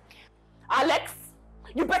unnecessarily. Alex,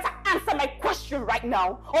 you better answer my question right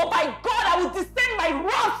now, or by God, I will descend my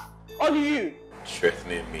wrath on you.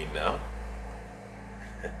 Threatening me now?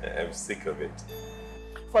 I'm sick of it.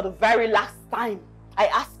 For the very last time, I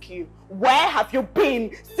ask you, where have you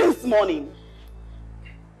been since morning?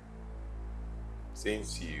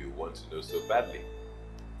 Since you want to know so badly,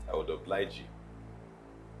 I would oblige you.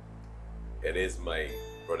 It is my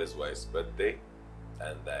brother's wife's birthday,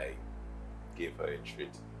 and I gave her a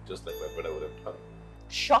treat, just like my brother would have done.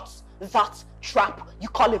 Shut that trap you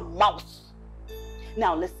call a mouse.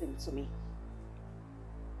 Now listen to me.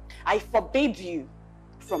 I forbade you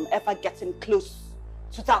from ever getting close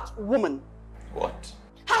to that woman. What?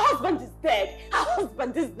 Her husband is dead. Her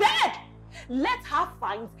husband is dead. Let her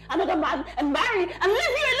find another man and marry and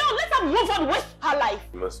leave you alone. Let her move on with her life.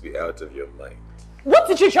 You must be out of your mind. What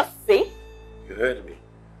did you just say? You heard me,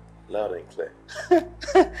 loud and clear.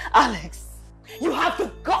 Alex, you have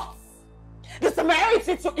the guts, the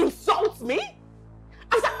temerity to insult me?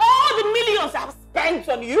 After all the millions I've spent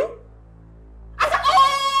on you? After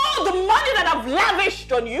all the money that I've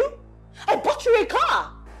lavished on you? I bought you a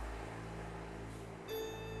car.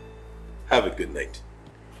 Have a good night.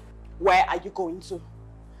 Where are you going to?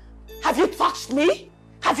 Have you touched me?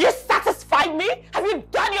 Have you satisfied me? Have you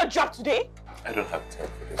done your job today? I don't have time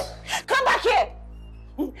for this. Come back here!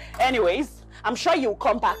 Anyways, I'm sure you'll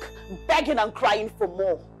come back begging and crying for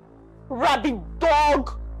more. Rabid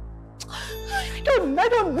dog! I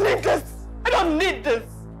don't need this! I don't need this!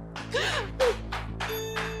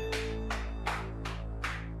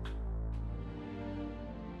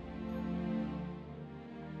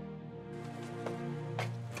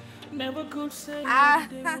 Never could say. Look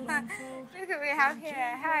what we have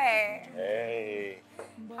here. Hi. Hey.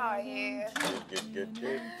 How are you?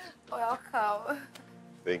 Good. Welcome.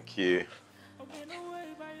 Thank you.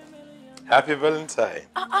 Happy Valentine.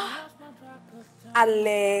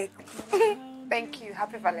 Alex. Thank you.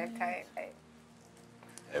 Happy Valentine.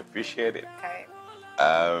 I appreciate it. Okay.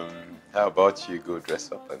 How about you go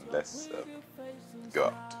dress up and let's go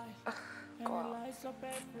out? Go out.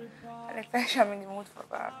 Alex, actually, I'm in the mood for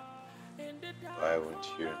that. Why won't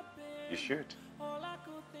you? You should.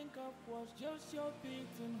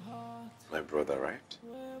 My brother, right?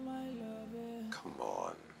 Come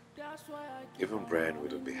on. Even Brian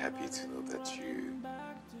wouldn't be happy to know that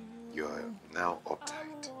you're now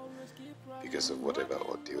uptight because of whatever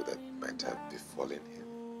ordeal that might have befallen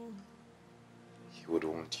him. He would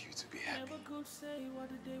want you to be happy.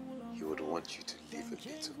 He would want you to live a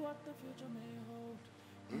little.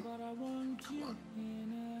 Come on.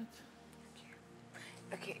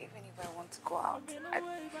 Okay, even if I want to go out,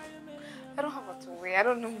 I don't have what to wear. I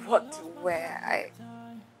don't know what to wear.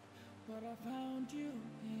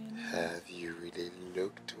 Have you really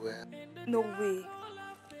looked well? No way.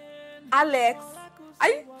 Alex, are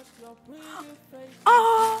you?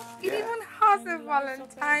 Oh, it even has a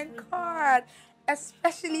Valentine card.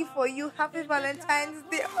 Especially for you. Happy Valentine's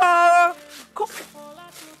Day. Oh,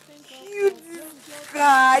 you this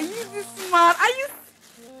guy. You this man. Are you?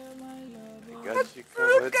 Got you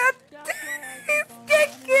covered. Look at this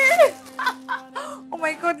cake. Oh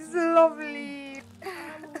my God, it's lovely.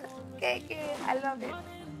 Cake, I love it.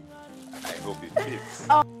 I hope it fits.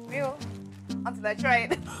 Oh, you. Until I try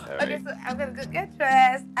it. All Okay, right. so I'm gonna go get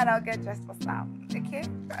dressed and I'll get dressed for Sam. Okay?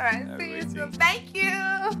 Alright, I'm see you waiting. soon. Thank you.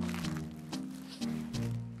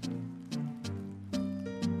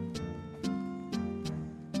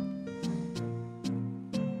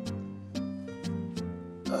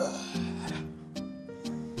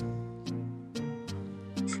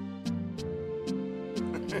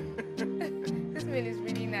 This meal is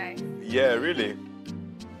really nice. Yeah, really.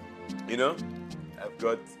 You know, I've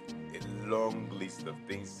got a long list of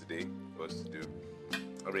things today for us to do.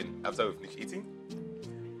 I mean, after we finish eating,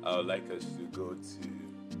 I would like us to go to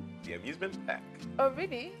the amusement park. Oh,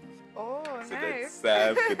 really? Oh, So that nice.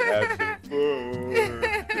 Sam can have some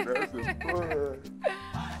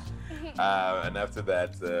fun. And after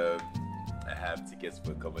that, I have tickets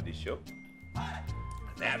for a comedy show.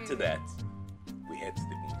 And after that, we head to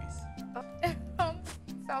the movies.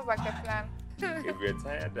 Sounds like a plan. If we're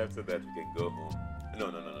tired after that, we can go home.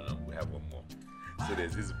 No. We have one more. So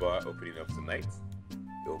there's this bar opening up tonight.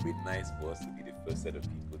 It will be nice for us to be the first set of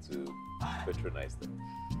people to patronize them.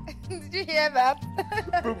 Did you hear that?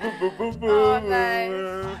 Oh, nice.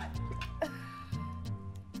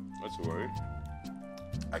 Not to worry.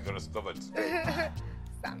 I got us covered today.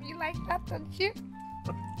 Sam, you like that, don't you?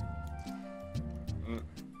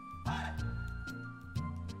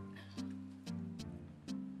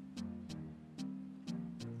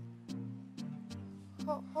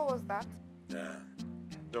 What was that? Nah,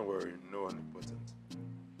 don't worry. No one important.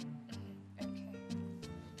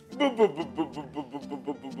 Okay.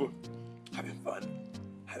 Having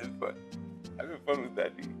fun with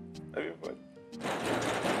Daddy. Having fun.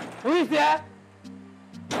 Who is there?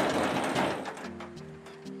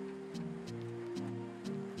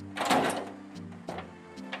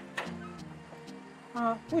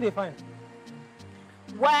 Who they find?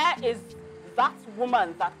 Where is that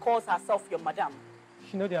woman that calls herself your madam?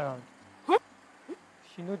 She know they around.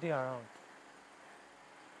 She know they around.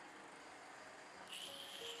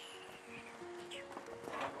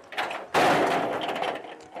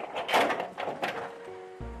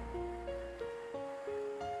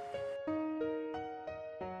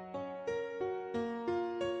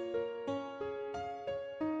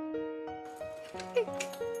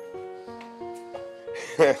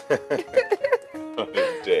 On a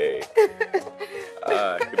day. I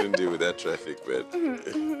couldn't deal with that traffic, but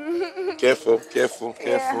careful.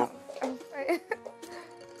 Yeah, I'm fine.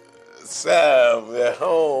 Sam, we're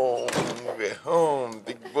home,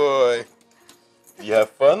 big boy. Did you have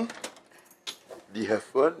fun? Did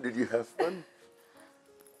you have fun?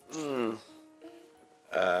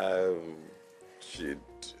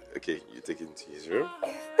 Okay, you take him to his room.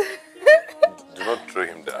 Do not throw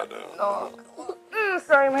him down. No.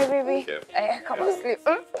 Sorry, my baby. Careful. Come on, sleep.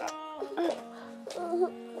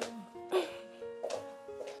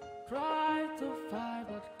 Try to fight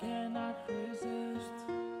but cannot resist.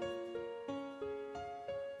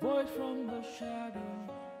 Voice from the shadow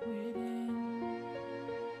within.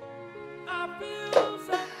 I feel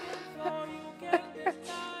something for you can't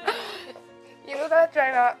deny. You know that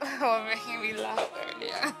driver was making me laugh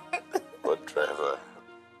earlier. What driver?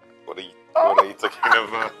 What are you talking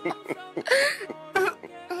about? I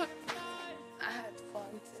had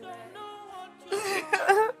fun today.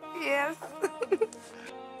 Yes.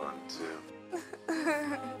 Fun too.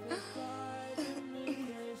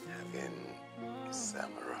 Having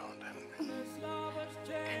Sam around and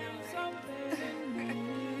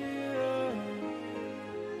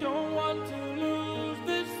Don't want to lose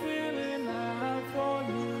this feeling I have for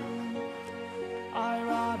you. I'd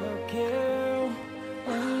rather kill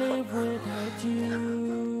than live without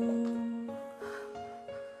you.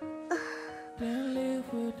 Than live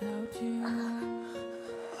without you.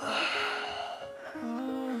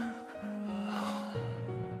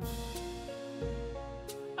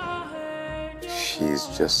 she's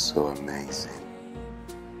just so amazing.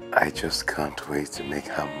 I just can't wait to make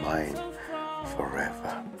her mine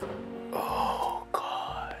forever. Oh,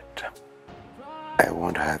 God. I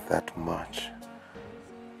want her that much,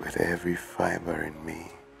 with every fiber in me.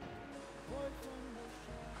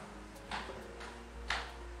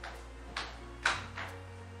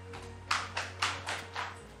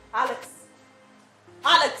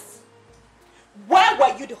 Alex, where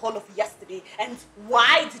were you the whole of yesterday, and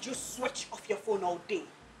why did you switch off your phone all day?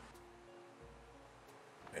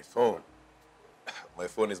 My phone? My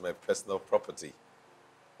phone is my personal property.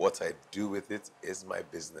 What I do with it is my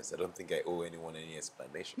business. I don't think I owe anyone any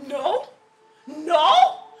explanation. No,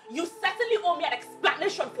 you certainly owe me an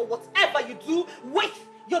explanation for whatever you do with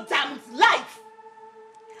your damn life.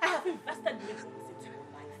 I have invested millions into your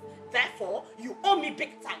life. Therefore, you owe me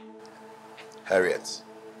big time. Harriet,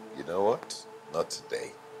 you know what? Not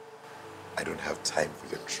today. I don't have time for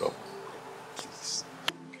your trouble. Please.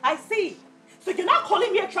 I see. So you're not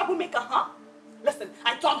calling me a troublemaker, huh? Listen,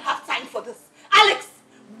 I don't have time for this. Alex,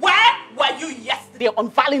 where were you yesterday on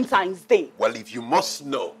Valentine's Day? Well, if you must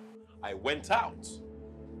know, I went out.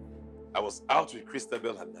 I was out with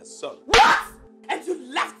Christabel and her son. What? And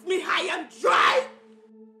you left me high and dry?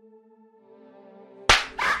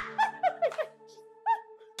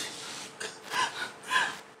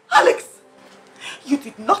 Alex, you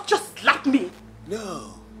did not just slap me.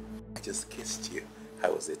 No, I just kissed you.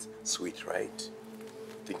 How was it? Sweet, right?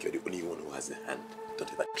 Think you're the only one who has a hand.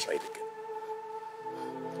 Don't ever try it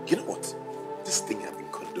again. You know what? This thing I've been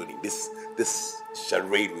condoning, this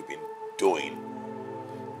charade we've been doing,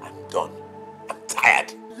 I'm done. I'm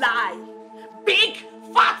tired. Lie. Big,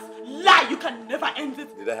 fat lie. You can never end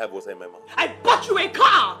it. Did I have water in my mouth? I bought you a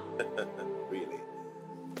car. Really?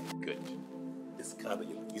 Good. This car that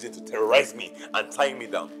you're using to terrorize me and tie me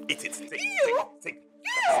down. Eat it. Take.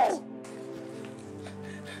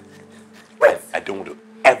 I don't want to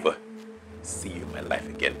ever see you in my life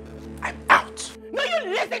again. I'm out. No,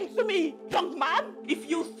 you listen to me, young man. If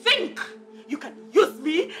you think you can use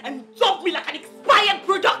me and dump me like an expired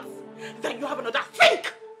product, then you have another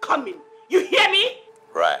think coming. You hear me?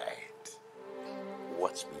 Right.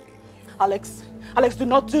 Watch me leave. Alex, do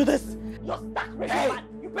not do this. You're stuck, man.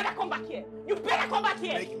 You better come back here. You better come back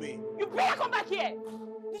here. Make me. You better come back here.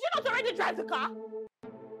 Did you not already drive the car?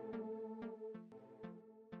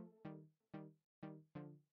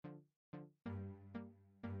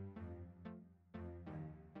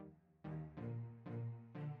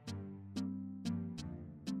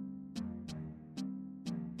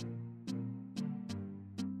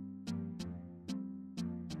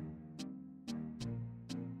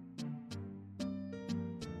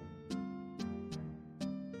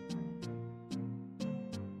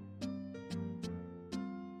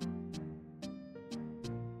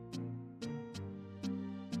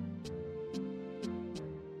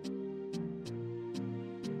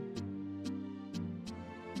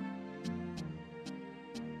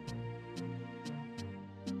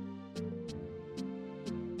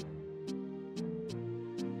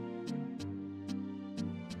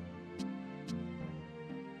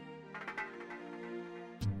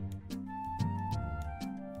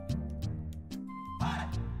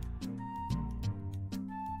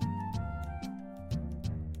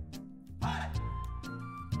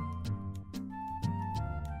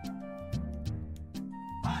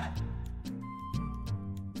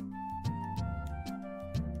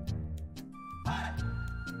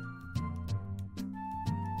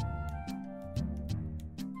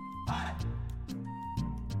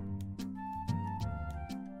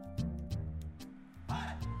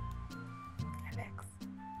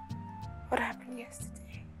 What happened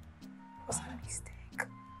yesterday was a mistake.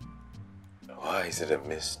 Why is it a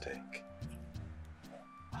mistake?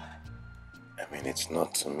 I mean, it's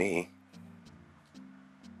not to me.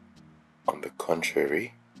 On the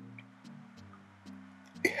contrary,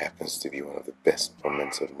 it happens to be one of the best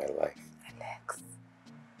moments of my life. Alex,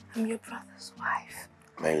 I'm your brother's wife.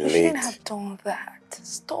 You shouldn't have done that.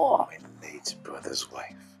 Stop. My late brother's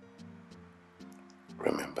wife.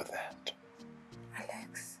 Remember that.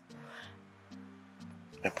 Alex.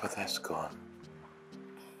 My brother's gone.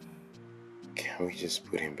 Can we just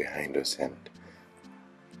put him behind us and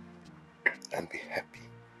be happy?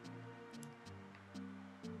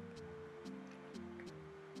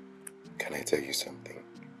 Can I tell you something?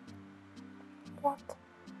 What?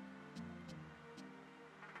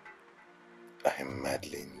 I am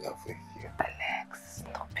madly in love with you. Alex,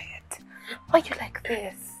 stop it. Why are you like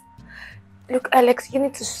this? Look, Alex, you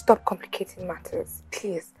need to stop complicating matters,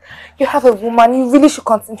 please. You have a woman, you really should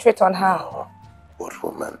concentrate on her. No. What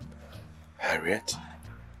woman? Harriet?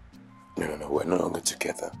 No, we're no longer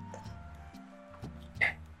together.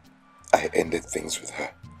 I ended things with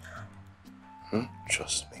her.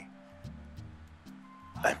 Trust me.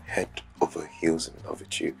 I'm head over heels in love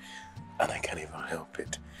with you, and I can't even help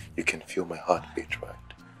it. You can feel my heartbeat, right?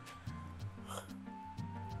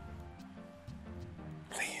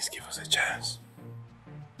 Please give us a chance.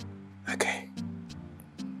 Okay?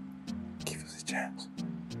 Give us a chance.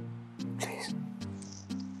 Please.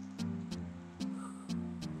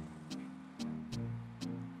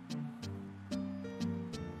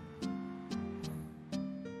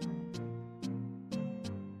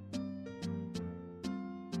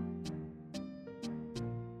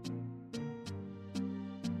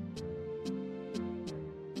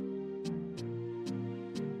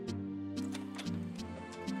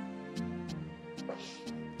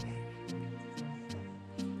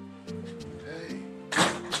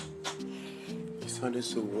 sounded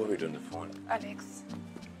so worried on the phone. Alex,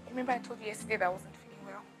 remember I told you yesterday that I wasn't feeling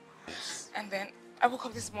well? Yes. And then I woke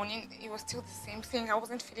up this morning, it was still the same thing. I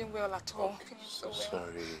wasn't feeling well at all. Oh, Feeling so well.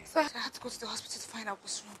 sorry. So I had to go to the hospital to find out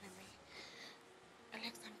what's wrong with me.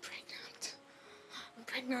 Alex, I'm pregnant. I'm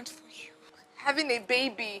pregnant for you. Having a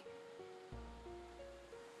baby.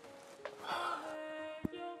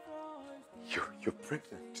 You're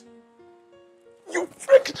pregnant. You're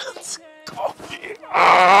pregnant. Oh, yeah.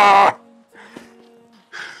 Ah!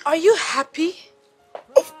 Are you happy?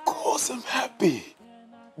 Of course I'm happy.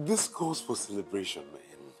 This calls for celebration,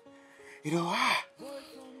 man. You know,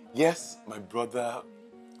 yes, my brother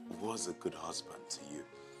was a good husband to you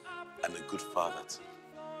and a good father to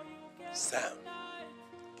Sam.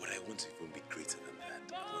 But I want to even be greater than that.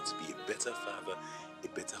 I want to be a better father, a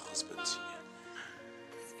better husband to you.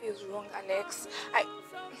 This feels wrong, Alex.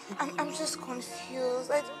 I'm just confused.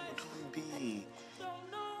 Don't be.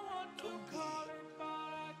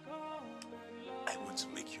 I want to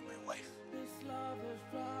make you my wife.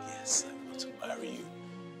 Yes, I want to marry you.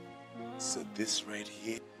 So this right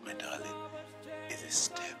here, my darling, is a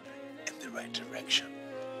step in the right direction.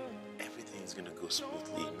 Everything's gonna go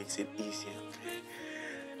smoothly. It makes it easier, okay?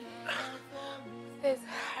 There's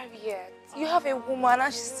Harriet. You have a woman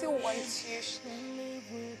and she still wants you.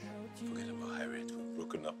 Forget about Harriet. We've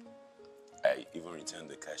broken up. I even returned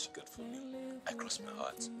the cash she got from me. I crossed my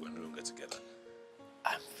heart. We're no longer together.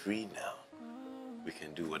 I'm free now. We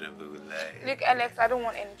can do whatever we like. Look, Alex, I don't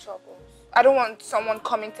want any troubles. I don't want someone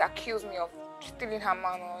coming to accuse me of stealing her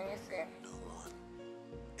man or anything. No one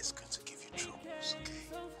is going to give you troubles, okay?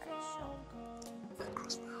 I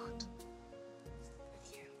cross my heart.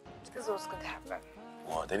 Okay. This is what's going to happen.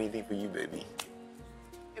 Want anything for you, baby?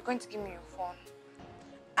 You're going to give me your phone.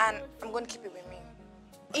 And I'm going to keep it with me.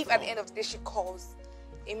 If at the end of the day she calls,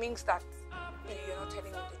 it means that you're not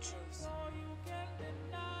telling me the truth.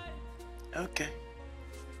 Okay.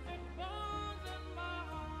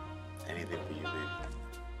 Anything for you, baby?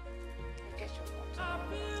 You get your phone tomorrow.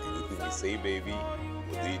 Anything you say, baby,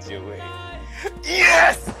 we'll do it your way.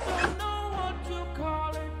 Yes! I don't know what you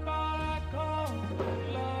call it, but I call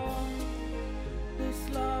it love. This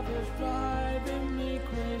love is driving me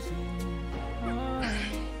crazy.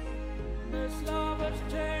 This love has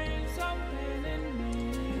changed something in me.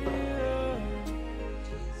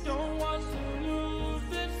 Don't want to lose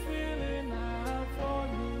this feeling I have for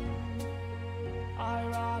you. I'd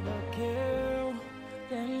rather kill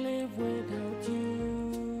than live without you.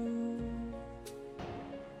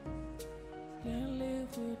 Can't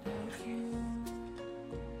live without you.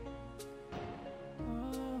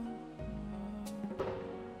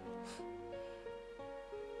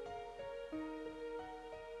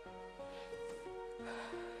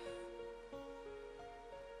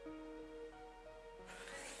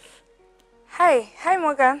 Hi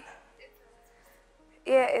Morgan.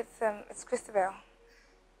 Yeah, it's Christabel.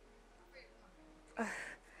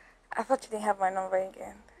 I thought you didn't have my number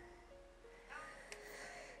again.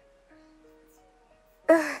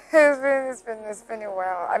 It's been a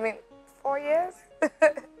while. I mean, 4 years.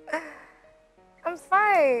 I'm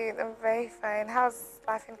fine. I'm very fine. How's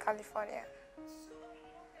life in California?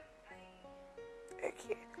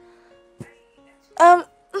 Okay.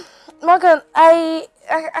 Morgan, I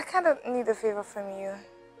kind of need a favor from you.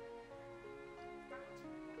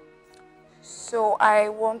 So I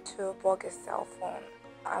want to bug a cell phone.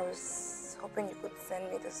 I was hoping you could send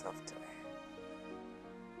me the software.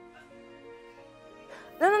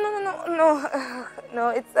 No.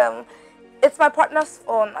 It's my partner's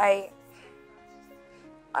phone. I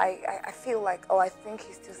feel like, I think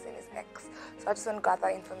he's still seeing his ex. So I just want to gather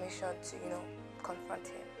information to, confront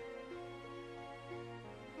him.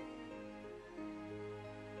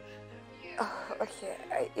 Oh, okay.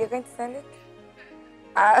 You're going to send it?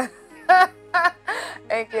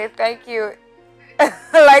 Okay, thank you.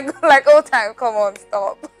 like old time. Come on,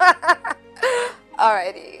 stop.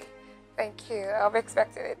 Alrighty. Thank you. I'll be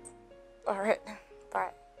expecting it. Alright.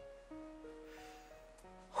 Bye.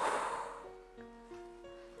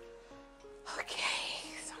 Okay,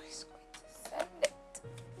 so he's going to send it.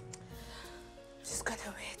 Just gotta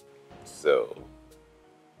wait. So,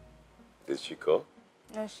 did she call?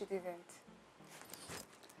 No, she didn't.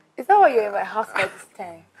 Is that why you're in my house by this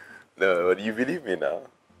time? No, but you believe me now?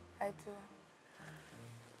 I do.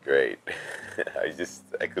 Great.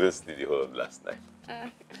 I couldn't sleep the whole of last night.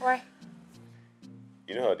 Why?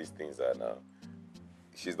 You know how these things are now.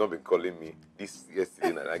 She's not been calling me. This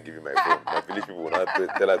yesterday night I give you my phone. My village people will not tell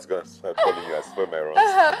her to go and start calling you and spoil my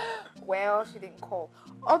runs. Well, she didn't call.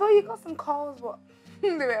 Although you got some calls, but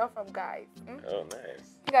they were all from guys. Oh,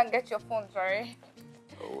 nice. You can get your phone, sorry.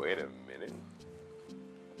 Oh, wait a minute.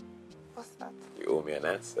 What's that? You owe me an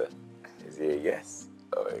answer. Is it a yes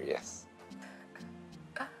or a yes?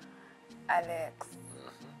 Alex.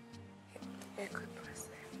 You're a good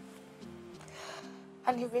person.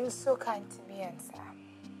 And you've been so kind to me and Sam.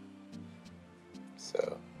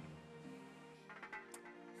 So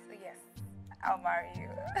yes, I'll marry you.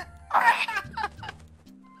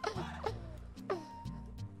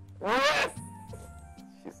 yes!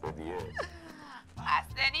 She said yes. I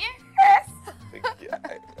said yes.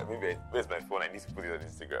 Maybe where's my phone? I need to put it on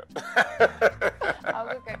Instagram. I'll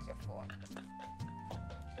go get your phone.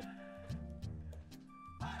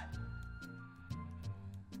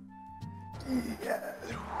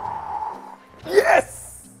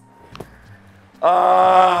 Yes!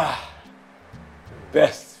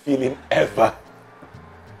 Best feeling ever.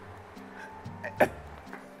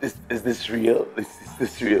 Is this real? Is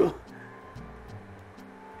this real?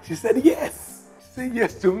 She said yes. She said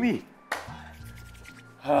yes to me.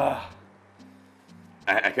 I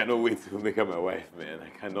cannot wait to make her my wife, man. I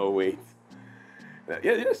cannot wait.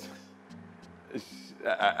 Yes.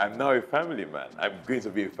 I'm now a family man. I'm going to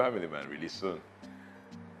be a family man really soon.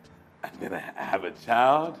 And then I have a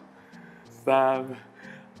child, Sam,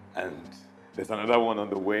 and there's another one on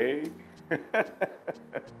the way.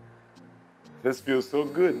 This feels so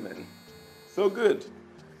good, man. So good.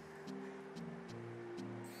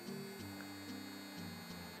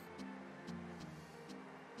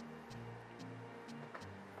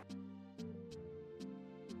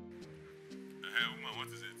 Hey, woman, what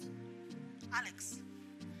is it? Alex,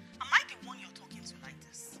 am I the one you're talking to like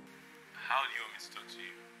this? How do you want me to talk to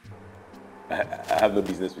you? I have no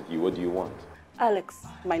business with you. What do you want? Alex,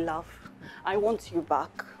 my love, I want you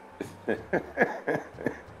back. Don't make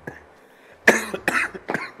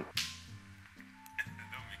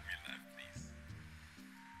me laugh, please.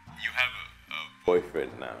 You have a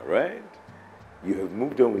boyfriend now, right? You have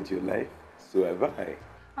moved on with your life, so have I.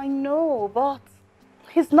 I know, but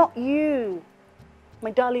he's not you. My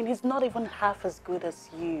darling, he's not even half as good as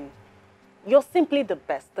you. You're simply the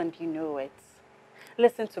best and you know it.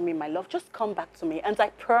 Listen to me, my love. Just come back to me and I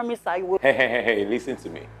promise I will. Hey, listen to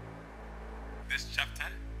me. This chapter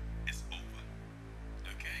is over,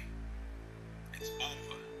 okay? It's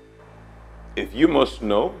over. If you must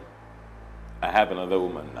know, I have another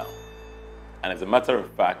woman now. And as a matter of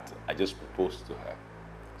fact, I just proposed to her.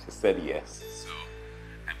 She said yes. So,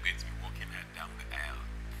 I'm going to be walking her down the aisle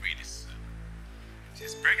pretty soon.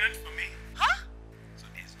 She's pregnant for me. Huh? So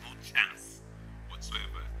there's no chance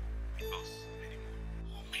whatsoever with us anymore.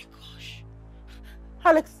 Oh my gosh.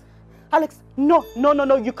 Alex, no,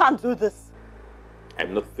 you can't do this.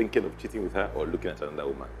 I'm not thinking of cheating with her or looking at another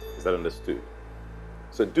woman. Is that understood?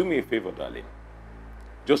 So do me a favor, darling.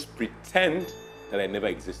 Just pretend that I never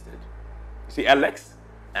existed. You see, Alex?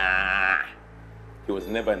 He was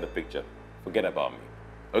never in the picture. Forget about me.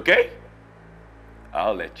 Okay?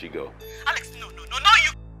 I'll let you go. Alex, no, you...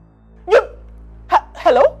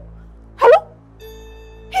 Hello?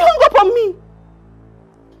 He hung up on me.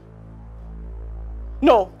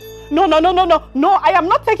 No, I am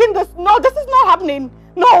not taking this. No, this is not happening.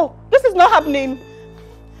 No, this is not happening.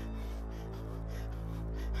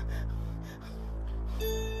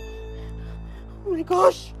 Oh my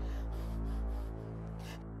gosh.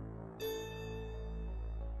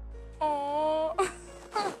 Oh.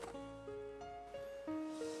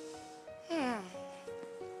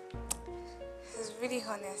 He's really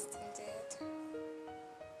honest indeed.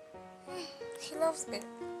 He loves me.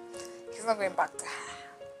 He's not going back to her.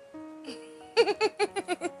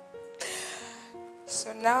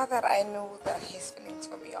 So now that I know that his feelings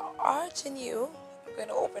for me are urging you, I'm going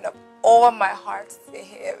to open up all my heart to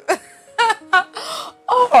him.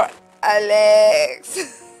 Oh,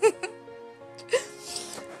 Alex.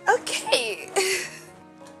 Okay.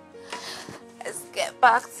 Let's get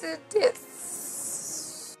back to this.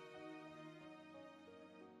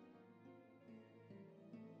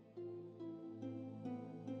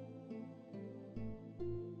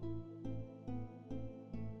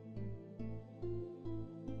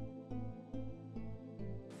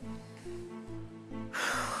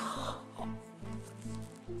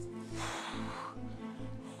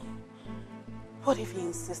 What if he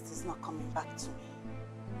insists he's not coming back to me?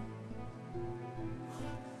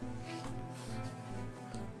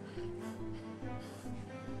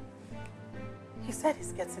 He said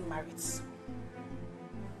he's getting married soon.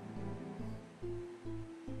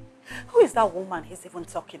 Who is that woman he's even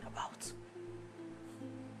talking about?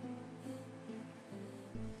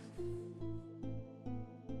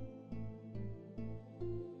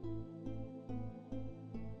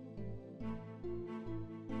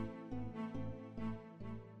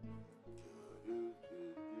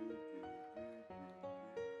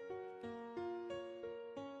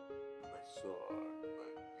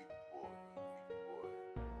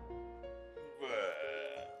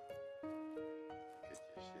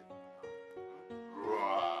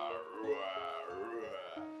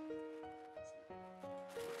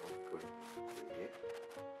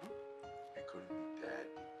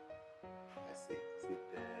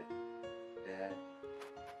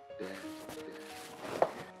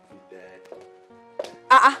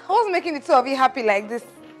 What's making the two of you happy like this?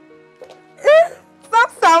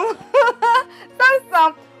 Some.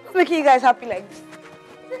 What's making you guys happy like this?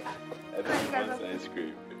 I just want ice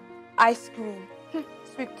cream. Ice cream.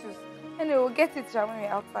 Sweet tooth. Anyway, we'll get it when we're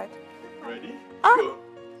outside. Ready? Go.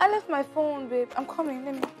 I left my phone, babe. I'm coming.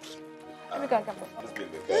 Let me go and come back. Just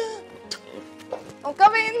leave the car. I'm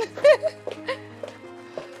coming.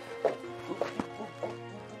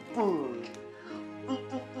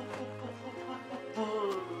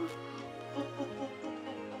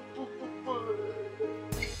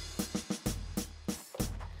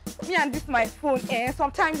 Me and this my phone,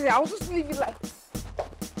 sometimes I'll just leave it like this.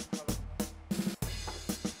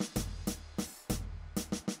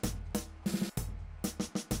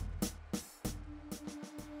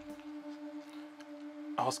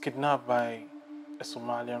 I was kidnapped by a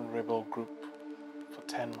Somalian rebel group for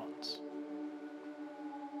 10 months.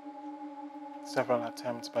 Several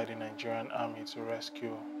attempts by the Nigerian army to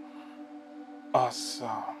rescue us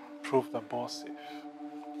proved abortive.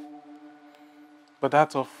 But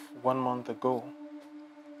that of 1 month ago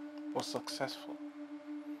was successful.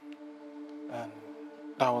 And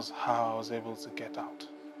that was how I was able to get out.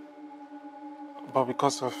 But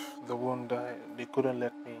because of the wound, they couldn't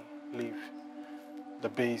let me leave the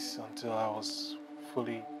base until I was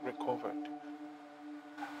fully recovered.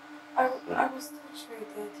 I was told you were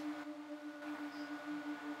dead.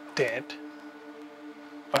 Dead?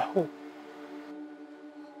 By who?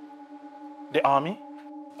 The army?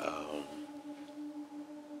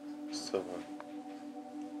 Someone,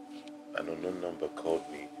 an unknown number called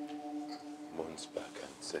me months back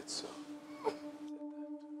and said so.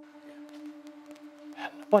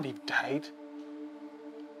 Nobody died.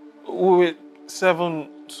 We were 7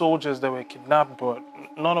 soldiers that were kidnapped, but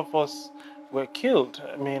none of us were killed.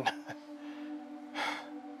 I mean,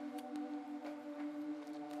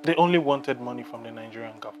 they only wanted money from the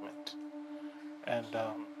Nigerian government. And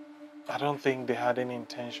I don't think they had any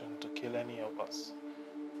intention to kill any of us.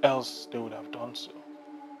 Else they would have done so.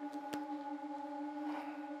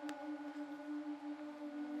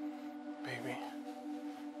 Baby,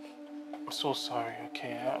 I'm so sorry,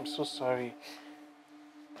 okay? I'm so sorry.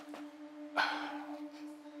 I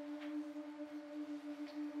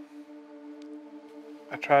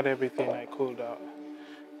tried everything I could.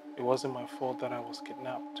 It wasn't my fault that I was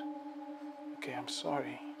kidnapped. Okay, I'm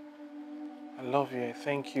sorry. I love you. I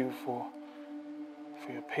thank you for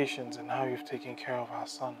your patience and how you've taken care of our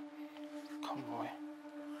son. Come, boy.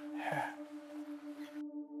 Yeah.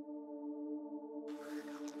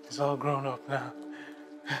 He's all grown up now.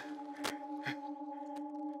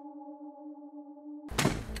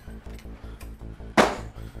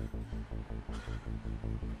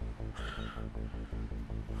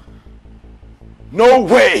 No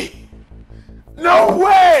way! No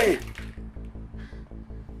way!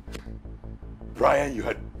 Brian, you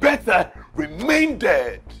had better remain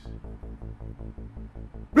dead.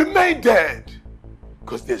 Remain dead!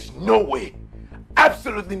 Because there's no way,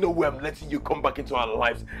 absolutely no way I'm letting you come back into our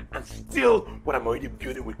lives and steal what I'm already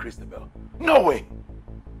building with Christabel. No way!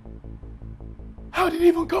 How did he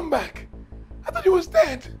even come back? I thought he was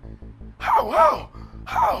dead. How?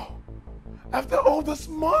 After all these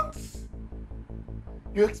months?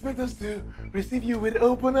 You expect us to receive you with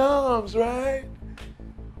open arms, right?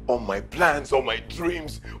 All my plans, all my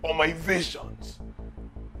dreams, all my visions.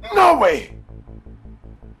 No way!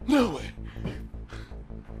 No way.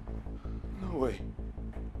 No way.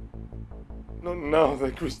 Not now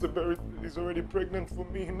that Christabel is already pregnant for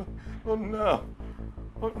me. Not now.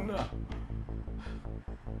 Not now.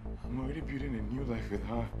 I'm already building a new life with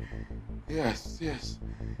her. Yes.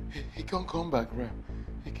 He can't come back, right?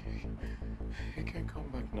 He can't come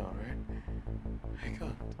back now, right? He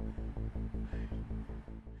can't.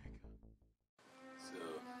 So,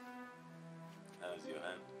 how's your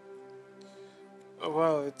hand?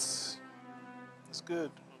 Well, it's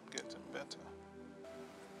good. I'm getting better.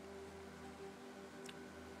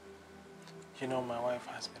 You know, my wife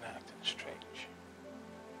has been acting strange.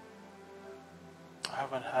 I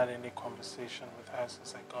haven't had any conversation with her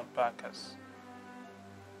since I got back as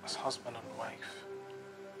husband and wife.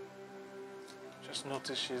 Just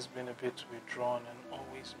noticed she's been a bit withdrawn and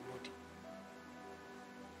always moody.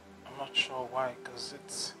 I'm not sure why, because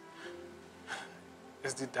it's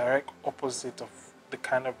the direct opposite of the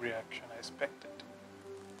kind of reaction I expected.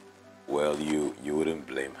 Well, you wouldn't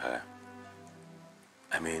blame her.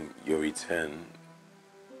 I mean, your return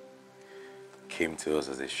came to us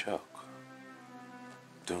as a shock.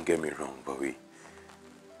 Don't get me wrong, but we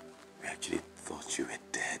actually thought you were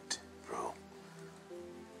dead, bro.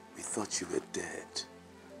 We thought you were dead.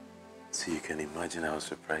 So you can imagine our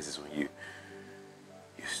surprises when you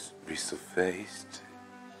bristle-faced.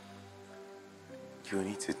 You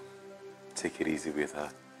need to take it easy with her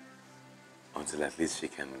until at least she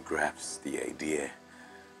can grasp the idea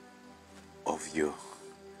of your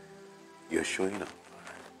showing up.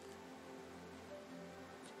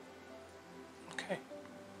 Okay.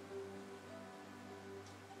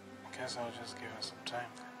 I guess I'll just give her some time.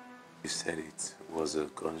 You said it was a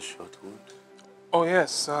gunshot wound? Oh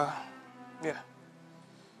yes, yeah.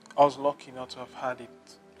 I was lucky not to have had it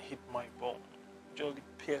hit my bone. Just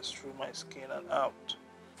pierced through my skin and out.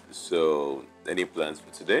 So, any plans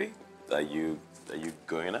for today? Are you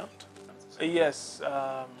going out? Yes,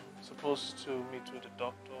 supposed to meet with the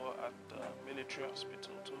doctor at the military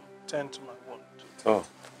hospital to tend to my wound. Oh,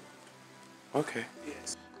 okay.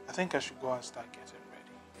 Yes. I think I should go and start getting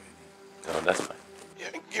ready. Oh, that's fine.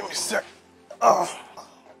 Yeah, give me a sec. Oh.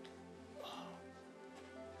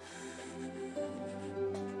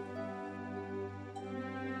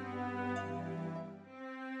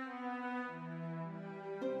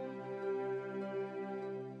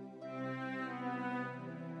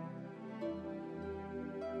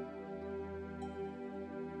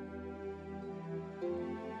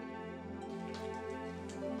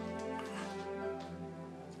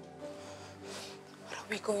 What are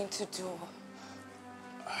we going to do?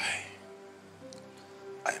 I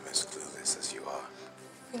am as clueless as you are.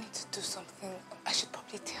 We need to do something. I should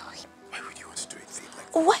probably tell him. Why would you want to do anything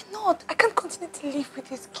like that? Why not? I can't continue to live with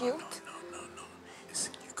his guilt. No.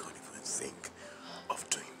 Listen, you can't even think of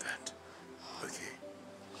doing that. Okay?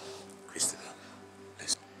 Christabel,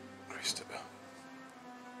 listen. Christabel.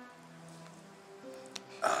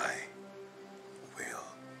 I will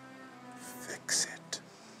fix it.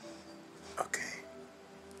 Okay?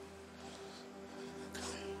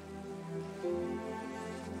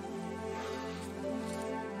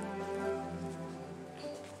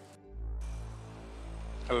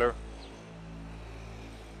 Hello?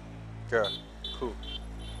 Yeah, cool.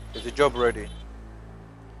 Is the job ready?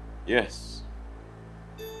 Yes.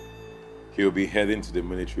 He'll be heading to the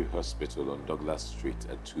military hospital on Douglas Street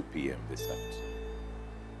at 2 p.m. this afternoon.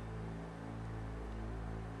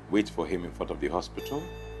 Wait for him in front of the hospital.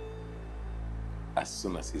 As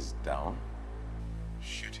soon as he's down,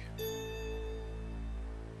 shoot him.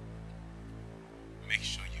 Make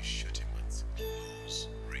sure you shoot him at close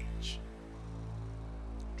range.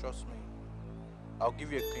 Trust me. I'll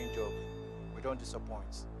give you a clean job. We don't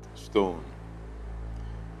disappoint. Stone,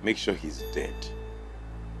 make sure he's dead.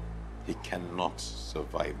 He cannot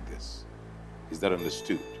survive this. Is that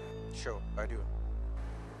understood? Sure, I do.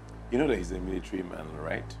 You know that he's a military man,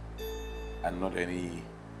 right? And not any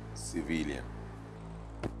civilian.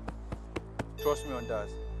 Trust me on that.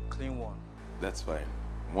 Clean one. That's fine.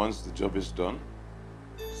 Once the job is done,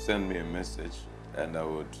 send me a message and I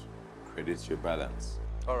would credit your balance.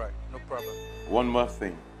 All right, no problem. One more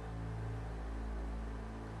thing.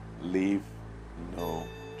 Leave no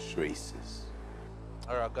traces.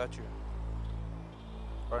 All right, I got you.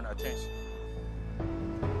 All right, now, thanks.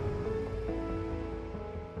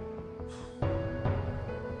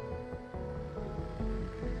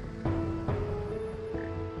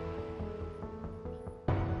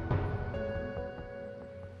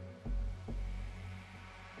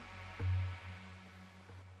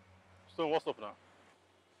 So what's up now?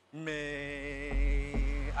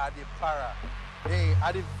 Me, at the para. Hey,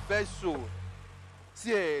 at the vessel.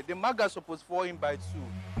 See, the maga supposed fall in by 2.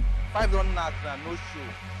 5 don't knock now, no show.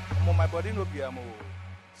 Come on, my body no be amo.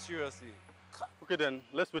 Seriously. Okay then,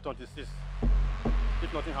 let's wait until 6.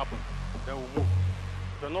 If nothing happens, then we'll move.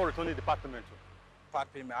 We're not returning the department.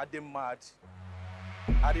 Part payment, I dem mad.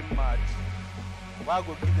 Why I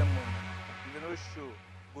go give them money? If they no show,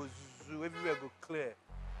 go zoo, everywhere go clear.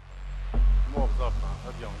 More observe now.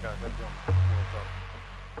 Let's be on, guys. Let's be on. More observe.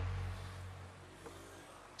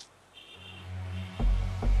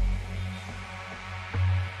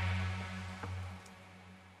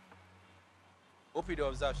 Hope you do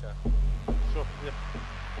observe, Sha. Sure, yeah.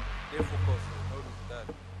 They focus, no do that.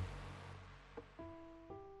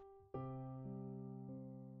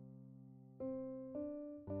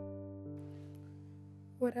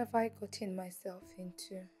 What have I gotten myself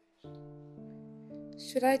into?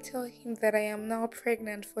 Should I tell him that I am now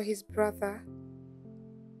pregnant for his brother?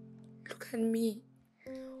 Look at me,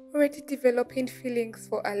 already developing feelings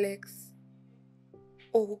for Alex.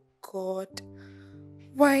 Oh God,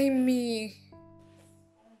 why me?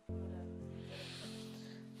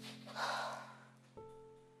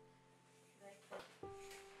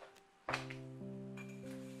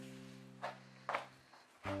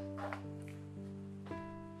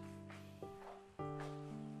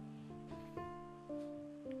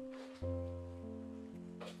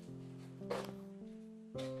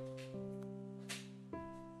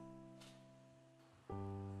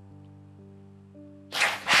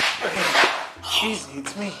 Easy,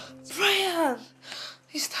 it's me. Brian!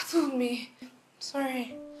 You startled me.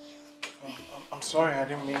 Sorry. I'm sorry, I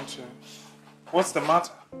didn't mean to. What's the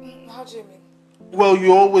matter? How do you mean? Well,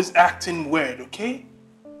 you're always acting weird, okay?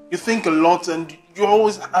 You think a lot and you're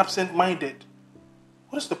always absent-minded.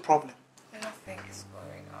 What is the problem? Nothing is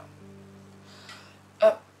going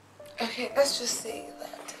on. Okay, let's just say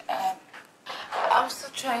that I'm still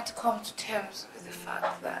trying to come to terms with the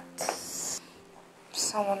fact that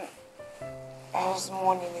someone else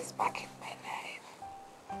mourning is back in my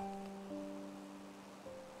life.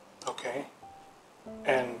 Okay.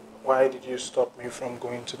 And why did you stop me from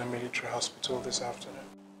going to the military hospital this afternoon?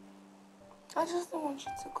 I just don't want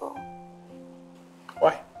you to go.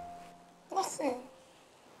 Why? Nothing.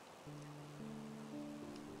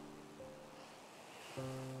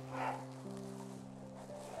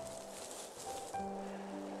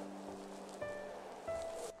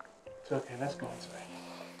 It's okay, let's go inside.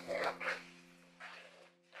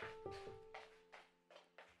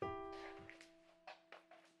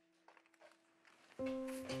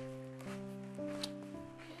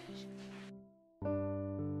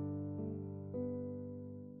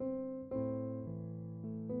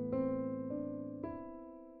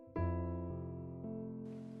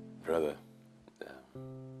 Brother,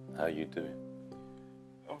 how you doing?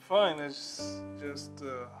 I'm fine, it's just,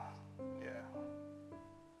 yeah.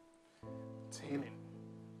 It's healing.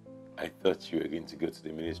 I thought you were going to go to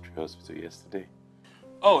the military hospital yesterday.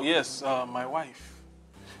 Oh, yes, my wife.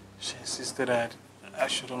 She insisted that I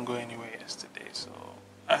shouldn't go anywhere yesterday, so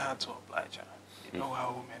I had to oblige her. You know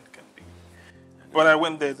how women can be. But I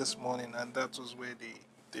went there this morning, and that was where they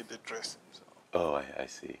did the dressing. So. Oh, I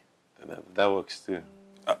see. That works too.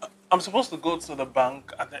 I'm supposed to go to the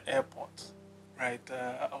bank at the airport, right?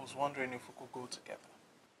 I was wondering if we could go together.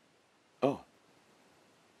 Oh.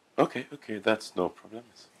 Okay, that's no problem.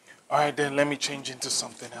 All right, then let me change into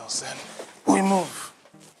something else, and we move.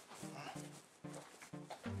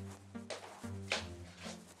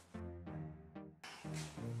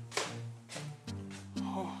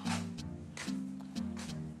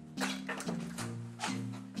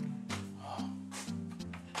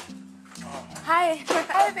 Hi.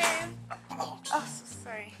 Hi, babe. Oh, so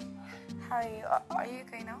sorry. How are you? Are you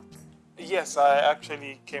going out? Yes, I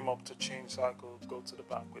actually came up to change so I could go to the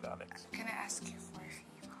bank with Alex. Can I ask you for a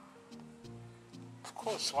favor? Of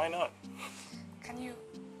course, why not? Can you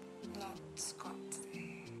not go out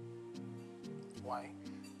today? Why?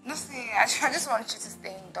 Nothing. I just want you to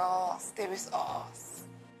stay indoors. Stay with us.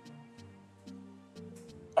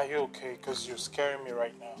 Are you okay? Because you're scaring me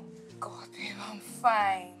right now. God, babe, I'm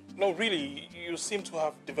fine. No, really, you seem to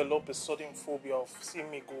have developed a sudden phobia of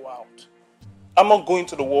seeing me go out. I'm not going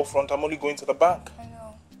to the war front, I'm only going to the bank. I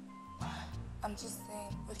know. I'm just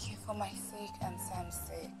saying, okay, for my sake and Sam's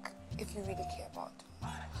sake, if you really care about us,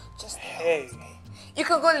 just stay. Hey. You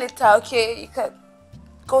can go later, okay? You can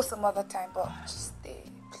go some other time, but just stay,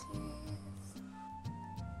 please.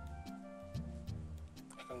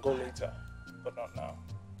 I can go later, but not now.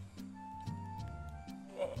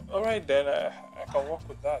 All right, then, I can work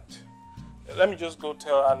with that. Let me just go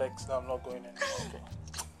tell Alex that I'm not going anymore, okay?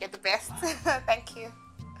 You're the best. Thank you.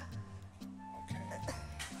 Okay.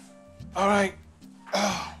 All right.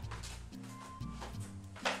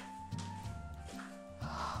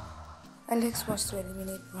 Alex wants to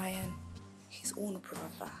eliminate Brian, his own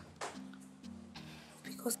brother.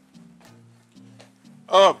 Because...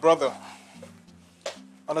 Oh, brother.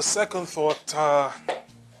 On a second thought,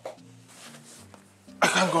 I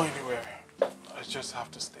can't go anywhere. I just have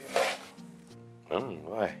to stay there.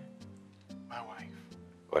 Why? My wife.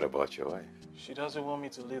 What about your wife? She doesn't want me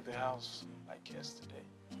to leave the house like yesterday.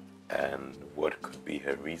 And what could be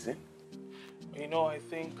her reason? You know, I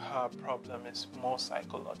think her problem is more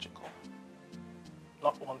psychological.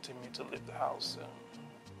 Not wanting me to leave the house.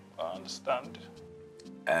 I understand.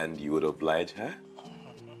 And you would oblige her?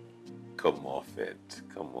 Come off it.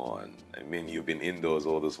 Come on. I mean, you've been indoors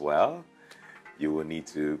all this while. You will need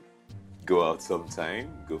to go out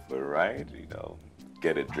sometime, go for a ride,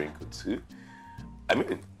 get a drink or two. I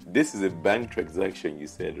mean, this is a bank transaction, you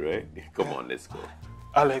said, right? Come on, let's go.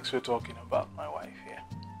 Alex, we're talking about my wife here.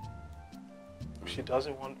 If she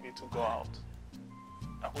doesn't want me to go out,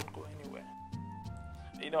 I won't go anywhere.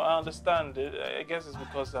 I understand. I guess it's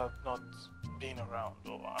because I've not been around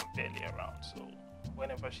or I'm barely around. So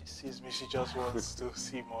whenever she sees me, she just wants to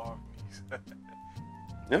see more of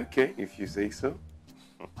me. Okay, if you say so.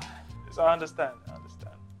 So I understand.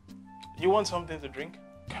 You want something to drink?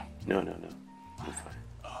 No. I'm fine.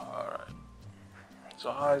 All right.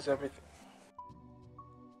 So how is everything?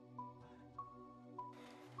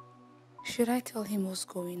 Should I tell him what's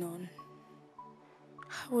going on?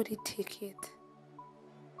 How would he take it?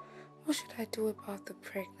 What should I do about the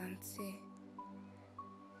pregnancy?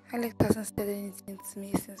 Alex hasn't said anything to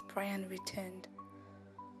me since Brian returned.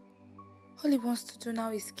 All he wants to do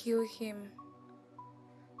now is kill him.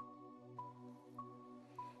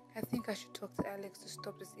 I think I should talk to Alex to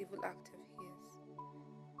stop this evil act of his.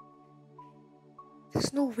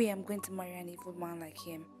 There's no way I'm going to marry an evil man like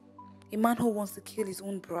him. A man who wants to kill his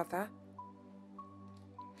own brother.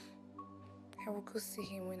 I will go see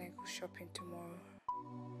him when I go shopping tomorrow.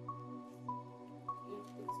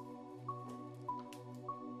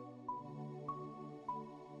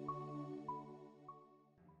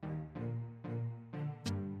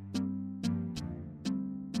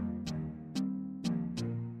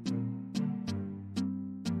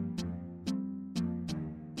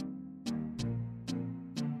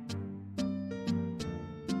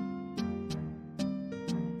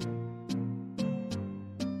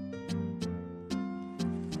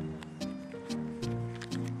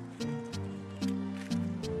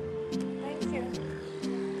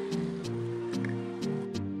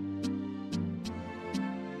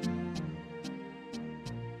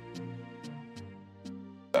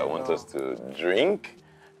 I want us to drink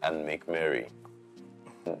and make merry.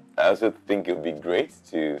 I also think it would be great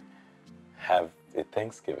to have a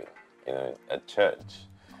Thanksgiving, at church.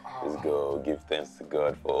 Just go give thanks to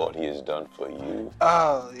God for all He has done for you.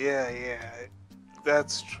 Oh, yeah.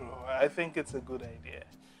 That's true. I think it's a good idea.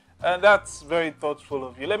 And that's very thoughtful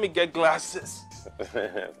of you. Let me get glasses.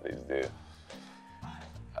 Please do.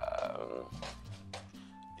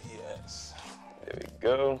 Yes. There we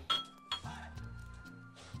go.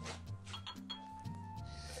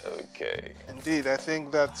 Okay. Indeed, I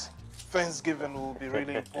think that Thanksgiving will be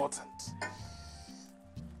really important.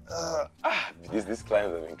 This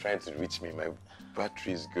client has been trying to reach me. My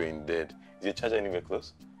battery is going dead. Is your charger anywhere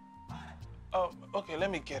close? Oh, okay, let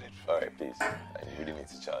me get it. All right, please. I really need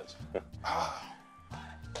to charge.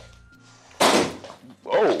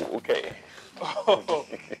 Oh, okay. Oh,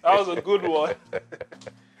 that was a good one.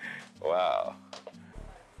 Wow.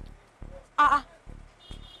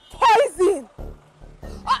 Poison!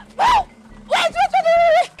 No! Wait!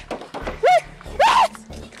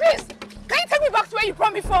 Please! Can you take me back to where you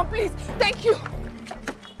brought me from, please? Thank you.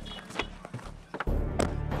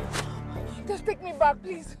 Just take me back,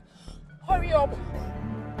 please. Hurry up.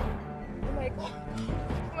 Oh my God.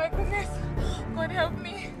 Oh my goodness. God help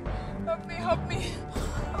me. Help me. Help me.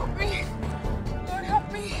 God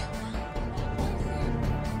help me.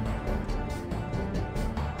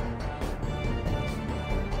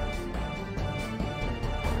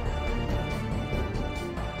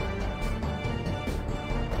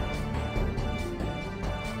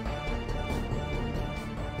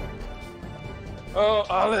 Oh,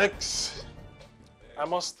 Alex, I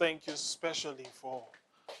must thank you especially for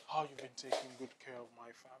how you've been taking good care of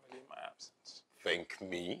my family in my absence. Thank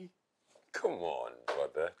me? Come on,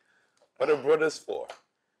 brother. What are brothers for?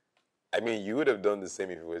 I mean, you would have done the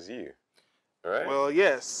same if it was you, right? Well,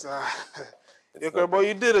 yes. But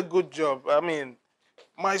you did a good job. I mean,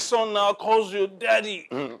 my son now calls you daddy.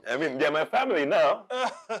 I mean, they're my family now.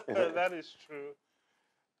 That is true.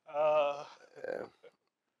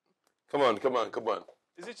 Come on.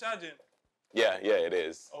 Is it charging? Yeah, it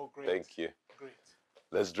is. Oh, great. Thank you. Great.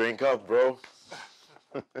 Let's drink up, bro.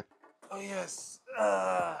 Oh, yes.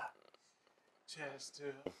 Cheers to...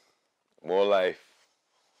 More life.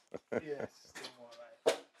 Yes, to more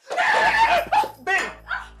life. Ben!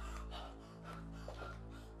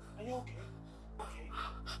 Are you okay? Okay.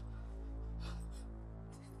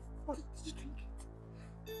 What? Did you drink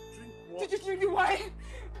it? Drink what?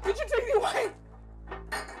 Did you drink the wine?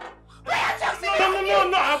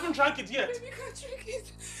 No, I haven't drank it yet. Baby, you can't drink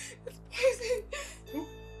it. It's poison.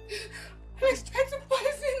 Alex tried to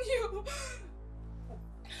poison you.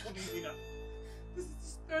 What do you mean now? This is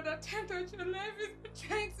the third attempt at your life. He's been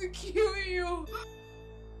trying to kill you.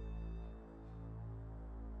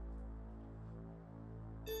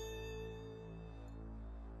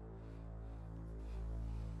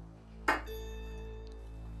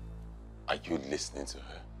 Are you listening to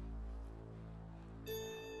her?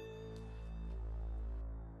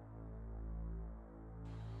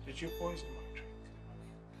 Did you poison my drink?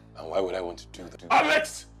 And why would I want to do that?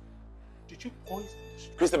 Alex! Did you poison this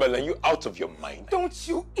drink? Christabel, are you out of your mind? Don't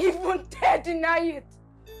you even dare deny it.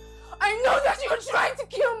 I know that you're trying to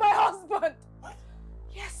kill my husband. What?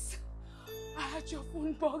 Yes. I had your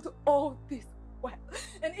phone bugged all this while.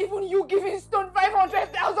 And even you giving Stone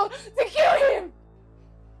 500,000 to kill him.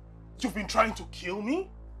 You've been trying to kill me?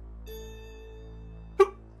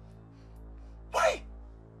 Why?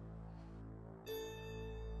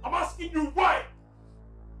 I'm asking you why?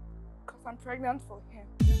 because I'm pregnant for him.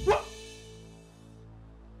 What?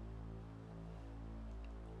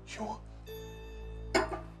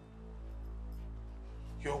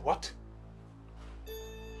 You're what?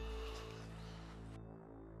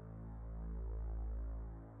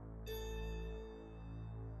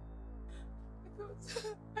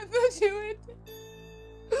 I thought you would.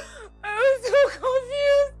 I was so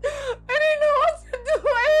confused. I didn't know what to do.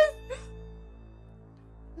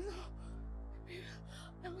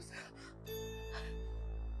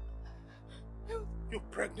 You're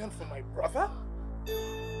pregnant for my brother?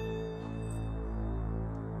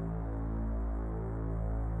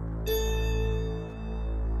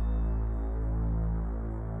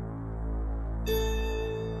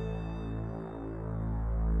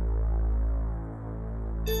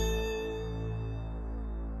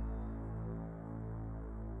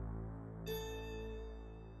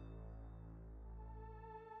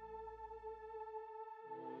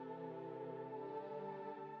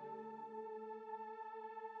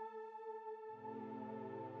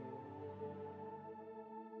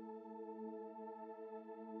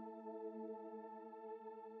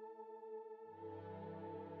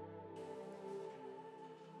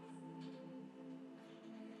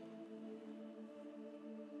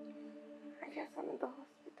 I guess I'm in the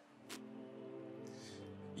hospital.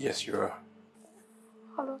 Yes, you are.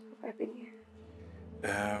 How long have I been here?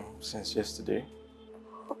 Since yesterday.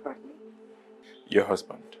 Who brought me? Your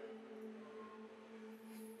husband.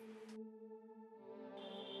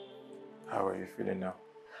 How are you feeling now?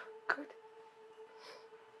 Good.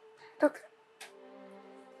 Doctor,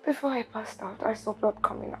 before I passed out, I saw blood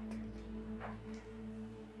coming out.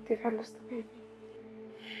 Did I lose the baby?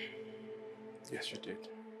 Yes, you did.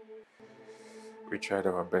 We tried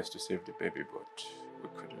our best to save the baby, but we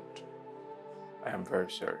couldn't. I am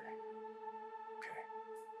very sorry. Okay.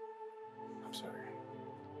 I'm sorry.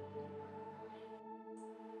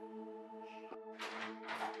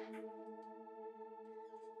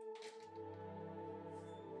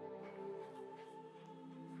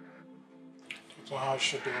 So how's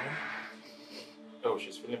she doing? Oh,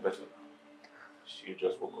 she's feeling better now. She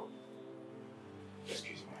just woke up.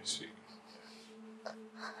 Excuse me. I see.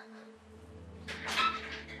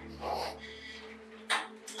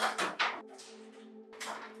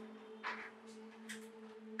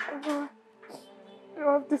 I know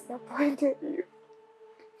I've disappointed you.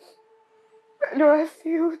 I know I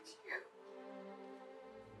failed you.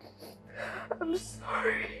 I'm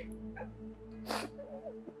sorry.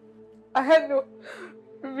 I had no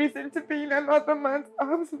reason to be in another man's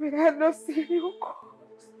arms when I had not seen you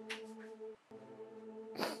cause.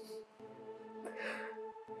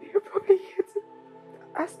 You're probably here to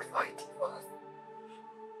ask for a divorce.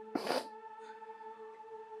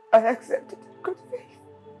 I accepted in good faith.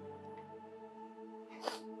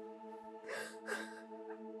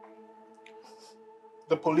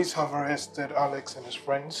 The police have arrested Alex and his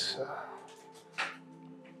friends.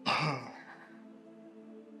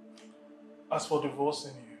 As for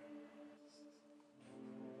divorcing you,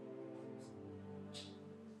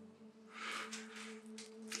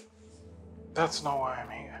 that's not why I'm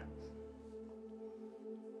here.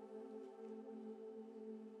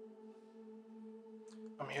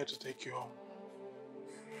 I'm here to take you home.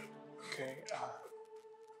 Okay?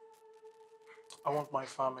 I want my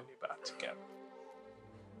family back together.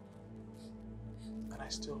 And I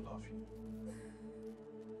still love you.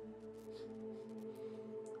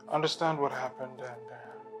 Understand what happened, and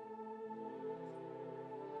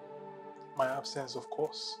my absence, of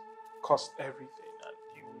course, cost everything, and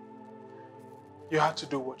you had to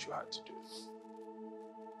do what you had to do.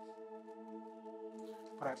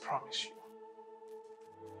 But I promise you,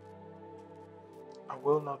 I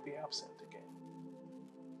will not be absent again.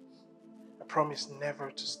 I promise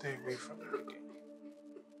never to stay away from you again.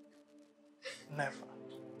 Never.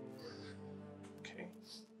 Okay?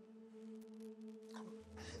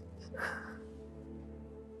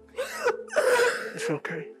 It's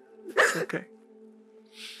okay. It's okay.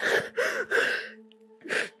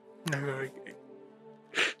 Never again.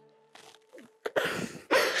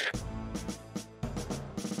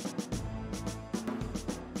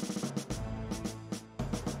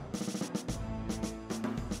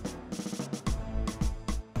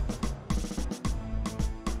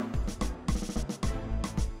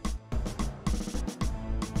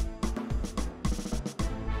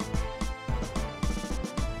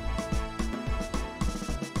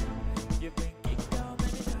 You've been kicked out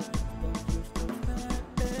many times, but you're still standing.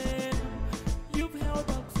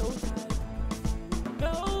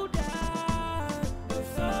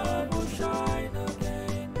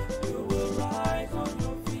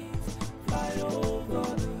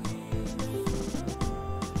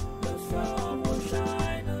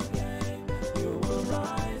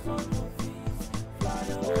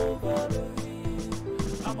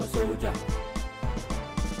 I'm a soldier.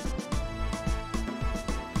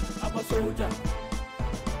 I'm a soldier.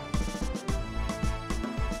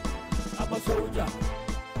 I'm a soldier.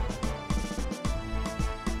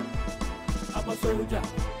 I'm a soldier.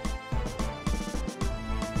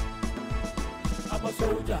 I'm a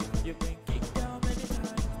soldier. You've been kicked down many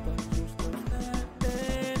times, but you're still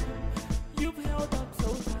standing. You've held on